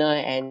China,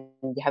 and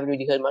we haven't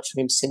really heard much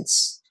from him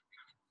since.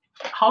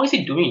 How is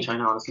he doing in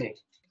China, honestly?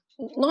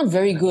 Not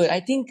very good. I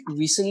think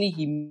recently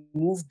he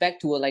moved back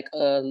to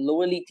a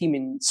lower league team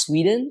in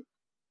Sweden,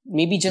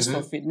 maybe just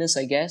for fitness,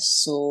 I guess.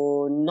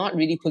 So not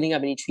really pulling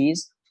up any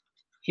trees.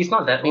 He's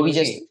not that Maybe old, is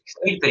just he? He's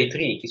only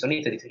 33. He's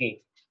only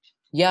 33.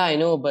 yeah, I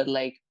know, but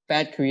like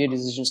bad career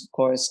decisions, of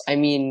course. I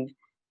mean,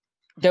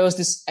 there was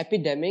this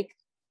epidemic.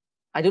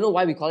 I don't know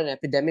why we call it an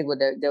epidemic, but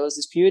there was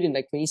this period in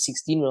like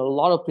 2016 where a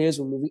lot of players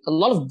were moving, a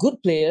lot of good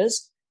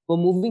players were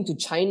moving to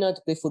China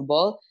to play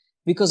football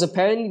because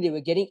apparently they were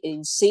getting an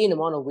insane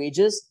amount of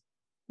wages.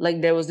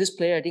 Like there was this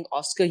player, I think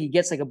Oscar, he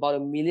gets like about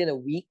 $1 million a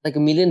week, like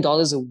 $1 million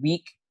a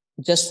week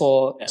just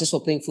for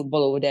playing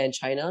football over there in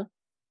China.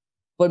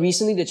 But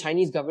recently the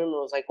Chinese government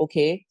was like,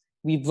 okay,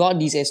 we brought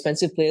these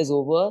expensive players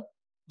over,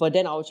 but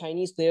then our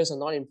Chinese players are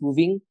not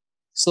improving.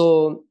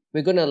 So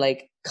we're gonna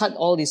like cut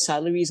all these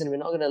salaries and we're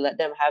not gonna let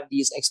them have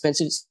these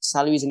expensive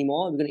salaries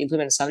anymore. We're gonna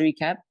implement a salary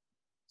cap.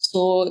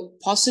 So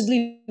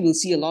possibly we'll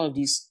see a lot of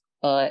these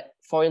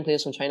foreign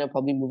players from China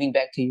probably moving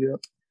back to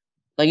Europe.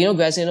 Like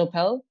Graziano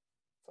Pell,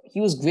 he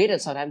was great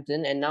at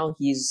Southampton and now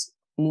he's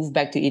moved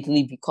back to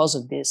Italy because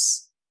of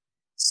this.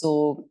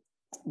 So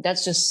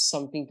that's just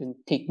something to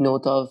take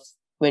note of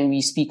when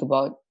we speak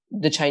about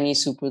the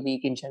Chinese Super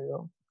League in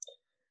general.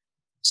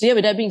 So yeah,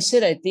 with that being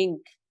said, I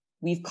think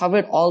we've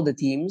covered all the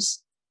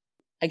teams.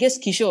 I guess,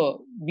 Kishore,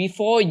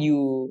 before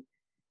you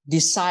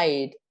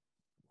decide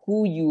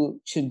who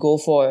you should go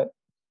for,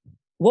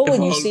 what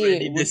would you say?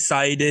 Already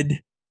decided.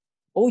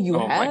 Oh, you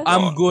Oh my have? God.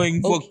 I'm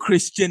going for Okay.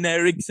 Christian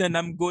Eriksen.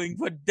 I'm going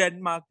for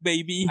Denmark,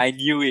 baby. I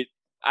knew it.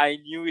 I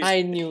knew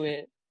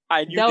it.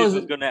 I knew That this was-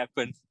 was gonna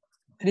happen.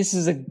 This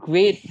is a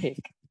great pick.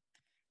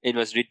 It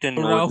was written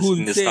notes in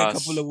Rahul, the say a stars.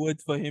 couple of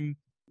words for him.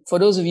 For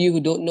those of you who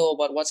don't know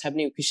about what's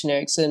happening with Christian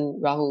Eriksen,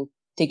 Rahul,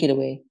 take it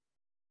away.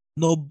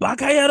 No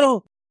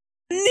bakayaro.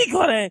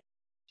 Nikore.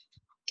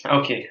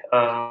 Okay.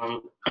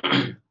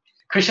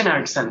 Christian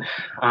Eriksen.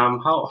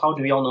 How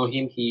do we all know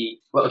him?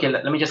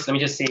 Let me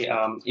just say,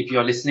 if you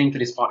are listening to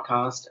this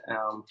podcast,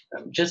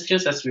 just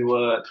as we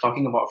were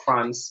talking about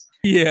France,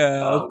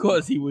 Yeah, of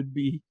course he would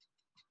be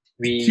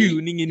we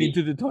tuning in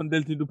into the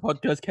Tondel to the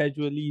podcast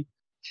casually.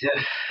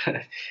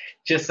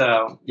 just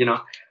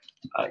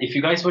if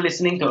you guys were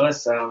listening to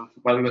us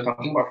while we were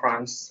talking about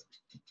France,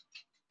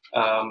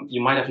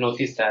 you might have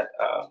noticed that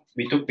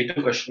we took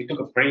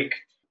a break.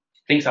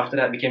 Things after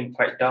that became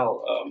quite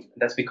dull.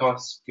 That's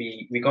because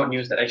we got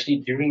news that actually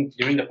during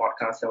the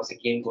podcast there was a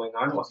game going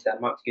on. It was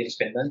Denmark against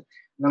Finland.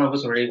 None of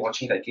us were really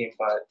watching that game,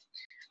 but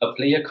a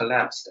player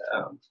collapsed.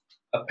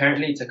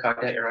 Apparently it's a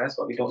cardiac arrest,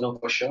 but we don't know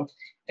for sure.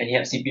 And he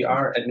had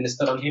CPR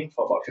administered on him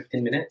for about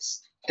 15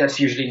 minutes. That's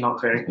usually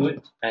not very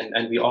good,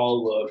 and we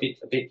all were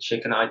a bit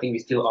shaken. I think we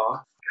still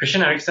are.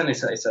 Christian Eriksen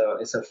is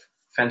a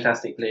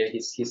fantastic player.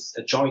 He's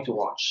a joy to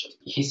watch.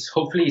 He's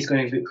going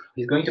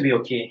to be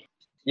okay.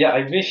 Yeah,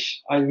 I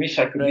wish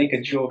I could make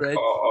a joke Right.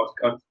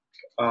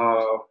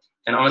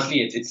 and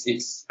honestly,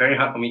 it's very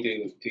hard for me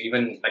to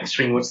even like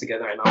string words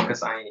together right now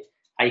because I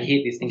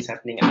hate these things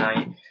happening,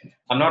 and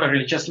I'm not a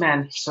religious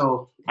man,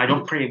 so I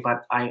don't pray,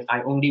 but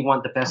I only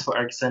want the best for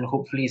Eriksen.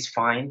 Hopefully he's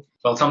fine.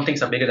 Well, some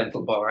things are bigger than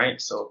football, right?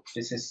 So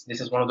this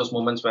is one of those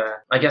moments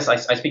where I guess I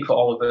speak for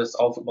all of us,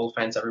 all football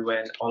fans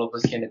everywhere, and all of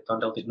us here in the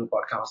Tondel Tidnu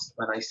podcast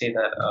when I say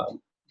that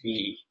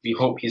we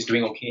hope he's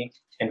doing okay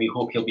and we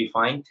hope he'll be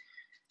fine.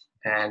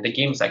 And the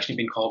game's actually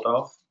been called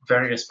off.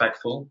 Very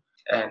respectful.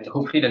 And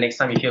hopefully the next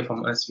time you hear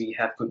from us, we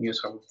have good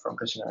news from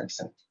Christian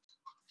Eriksen.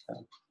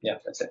 Yeah,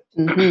 that's it.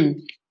 Mm-hmm.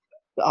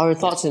 Our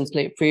thoughts and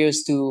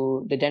prayers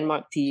to the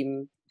Denmark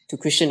team, to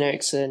Christian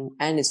Eriksen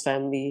and his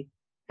family,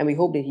 and we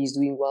hope that he's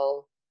doing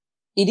well.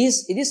 it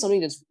is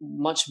something that's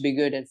much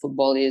bigger than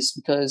football is,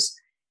 because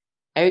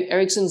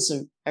Eriksen's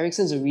a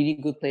really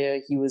good player.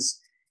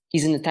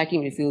 He's an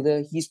attacking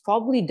midfielder. He's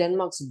probably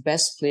Denmark's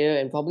best player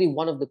and probably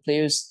one of the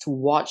players to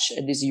watch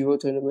at this Euro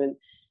tournament.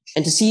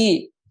 And to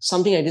see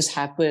something like this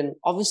happen,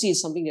 obviously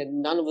it's something that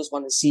none of us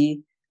want to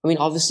see. I mean,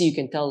 obviously you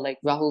can tell like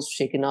Rahul's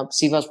shaken up,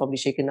 Siva's probably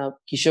shaken up,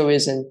 Kishor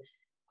is, and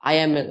I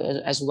am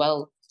as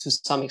well to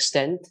some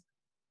extent.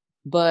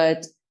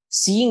 But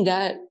seeing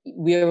that,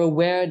 we are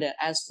aware that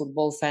as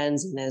football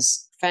fans and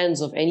as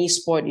fans of any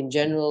sport in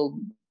general,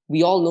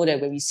 we all know that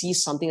when we see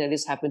something like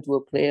this happen to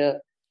a player,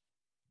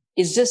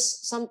 it's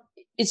just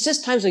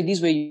times like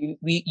these where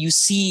you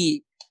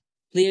see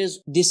players,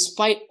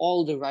 despite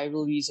all the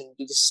rivalries and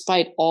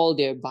despite all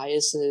their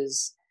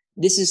biases,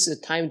 this is a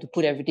time to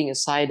put everything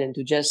aside and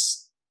to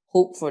just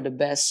hope for the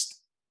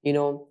best.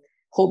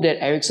 Hope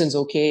that Eriksen's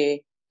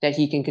okay, that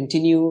he can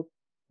continue.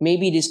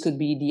 Maybe this could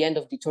be the end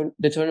of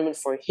the tournament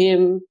for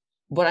him,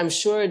 but I'm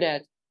sure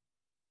that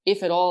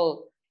if at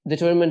all the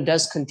tournament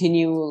does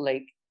continue,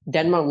 like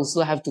Denmark will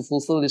still have to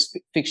fulfill this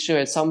fixture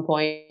at some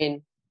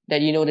point. That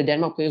the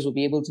Denmark players will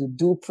be able to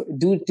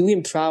do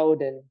him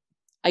proud, and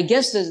I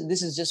guess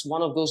this is just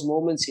one of those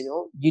moments.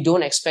 You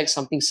don't expect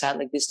something sad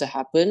like this to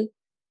happen,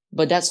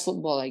 but that's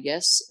football, I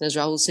guess. As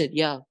Rahul said,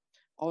 yeah,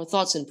 our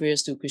thoughts and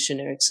prayers to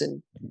Christian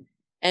Eriksen,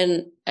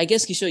 and I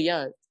guess Kishore,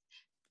 yeah,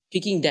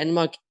 picking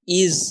Denmark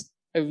is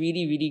a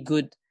really,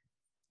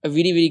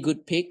 really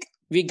good pick.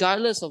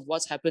 Regardless of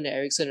what's happened to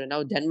Eriksen right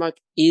now, Denmark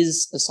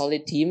is a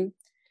solid team.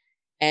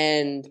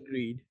 And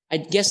Agreed. I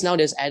guess now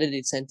there's added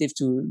incentive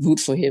to root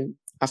for him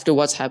after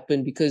what's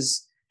happened,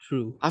 because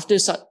True. after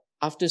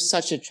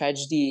such a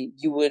tragedy,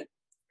 you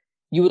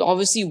would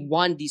obviously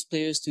want these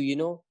players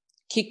to,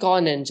 kick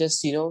on and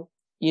just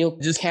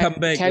Come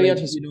back, carry like, out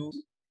his come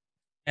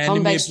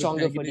anime back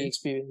stronger for the protagonist,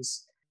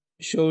 experience.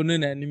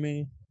 shonen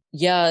anime.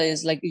 Yeah,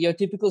 it's like your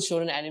typical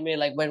shonen anime,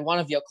 like when one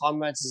of your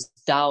comrades is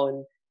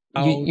down,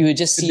 Down, you would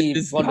just and see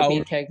just one of the main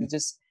down.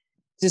 characters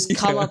just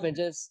come Yeah. up and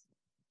just.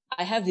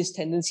 I have this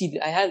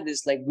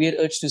like weird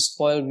urge to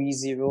spoil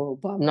ReZero,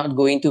 but I'm not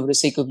going to for the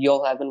sake of you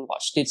all haven't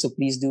watched it, so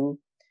please do.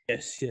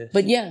 Yes.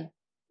 But yeah,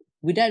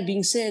 with that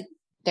being said,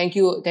 thank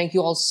you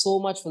all so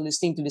much for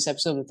listening to this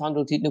episode of the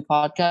Tandil Titnu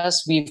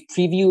podcast. We've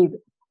previewed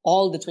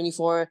all the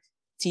 24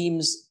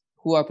 teams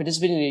who are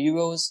participating in the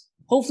Euros.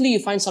 Hopefully you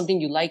find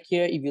something you like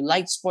here. If you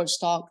like sports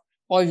talk,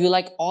 or if you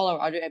like all our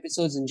other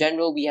episodes in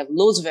general, we have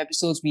loads of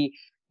episodes.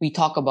 We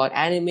talk about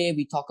anime,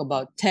 we talk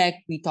about tech,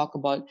 we talk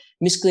about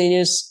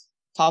miscellaneous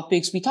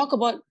topics.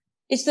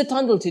 It's the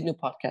Tandil Titnu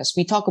podcast.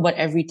 We talk about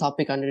every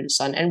topic under the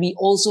sun, and we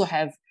also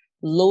have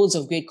loads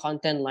of great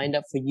content lined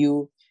up for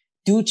you.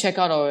 Do check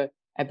out our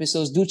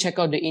episodes. Do check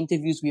out the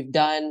interviews we've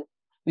done.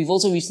 We've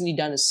also recently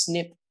done a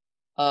snip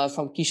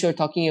from Kishor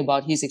talking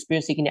about his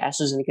experience taking the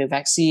AstraZeneca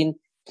vaccine.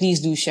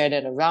 Please do share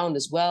that around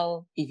as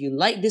well. If you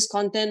like this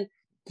content,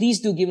 please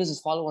do give us a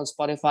follow on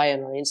Spotify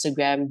and on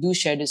Instagram. Do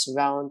share this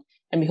around,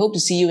 and we hope to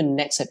see you in the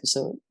next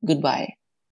episode. Goodbye.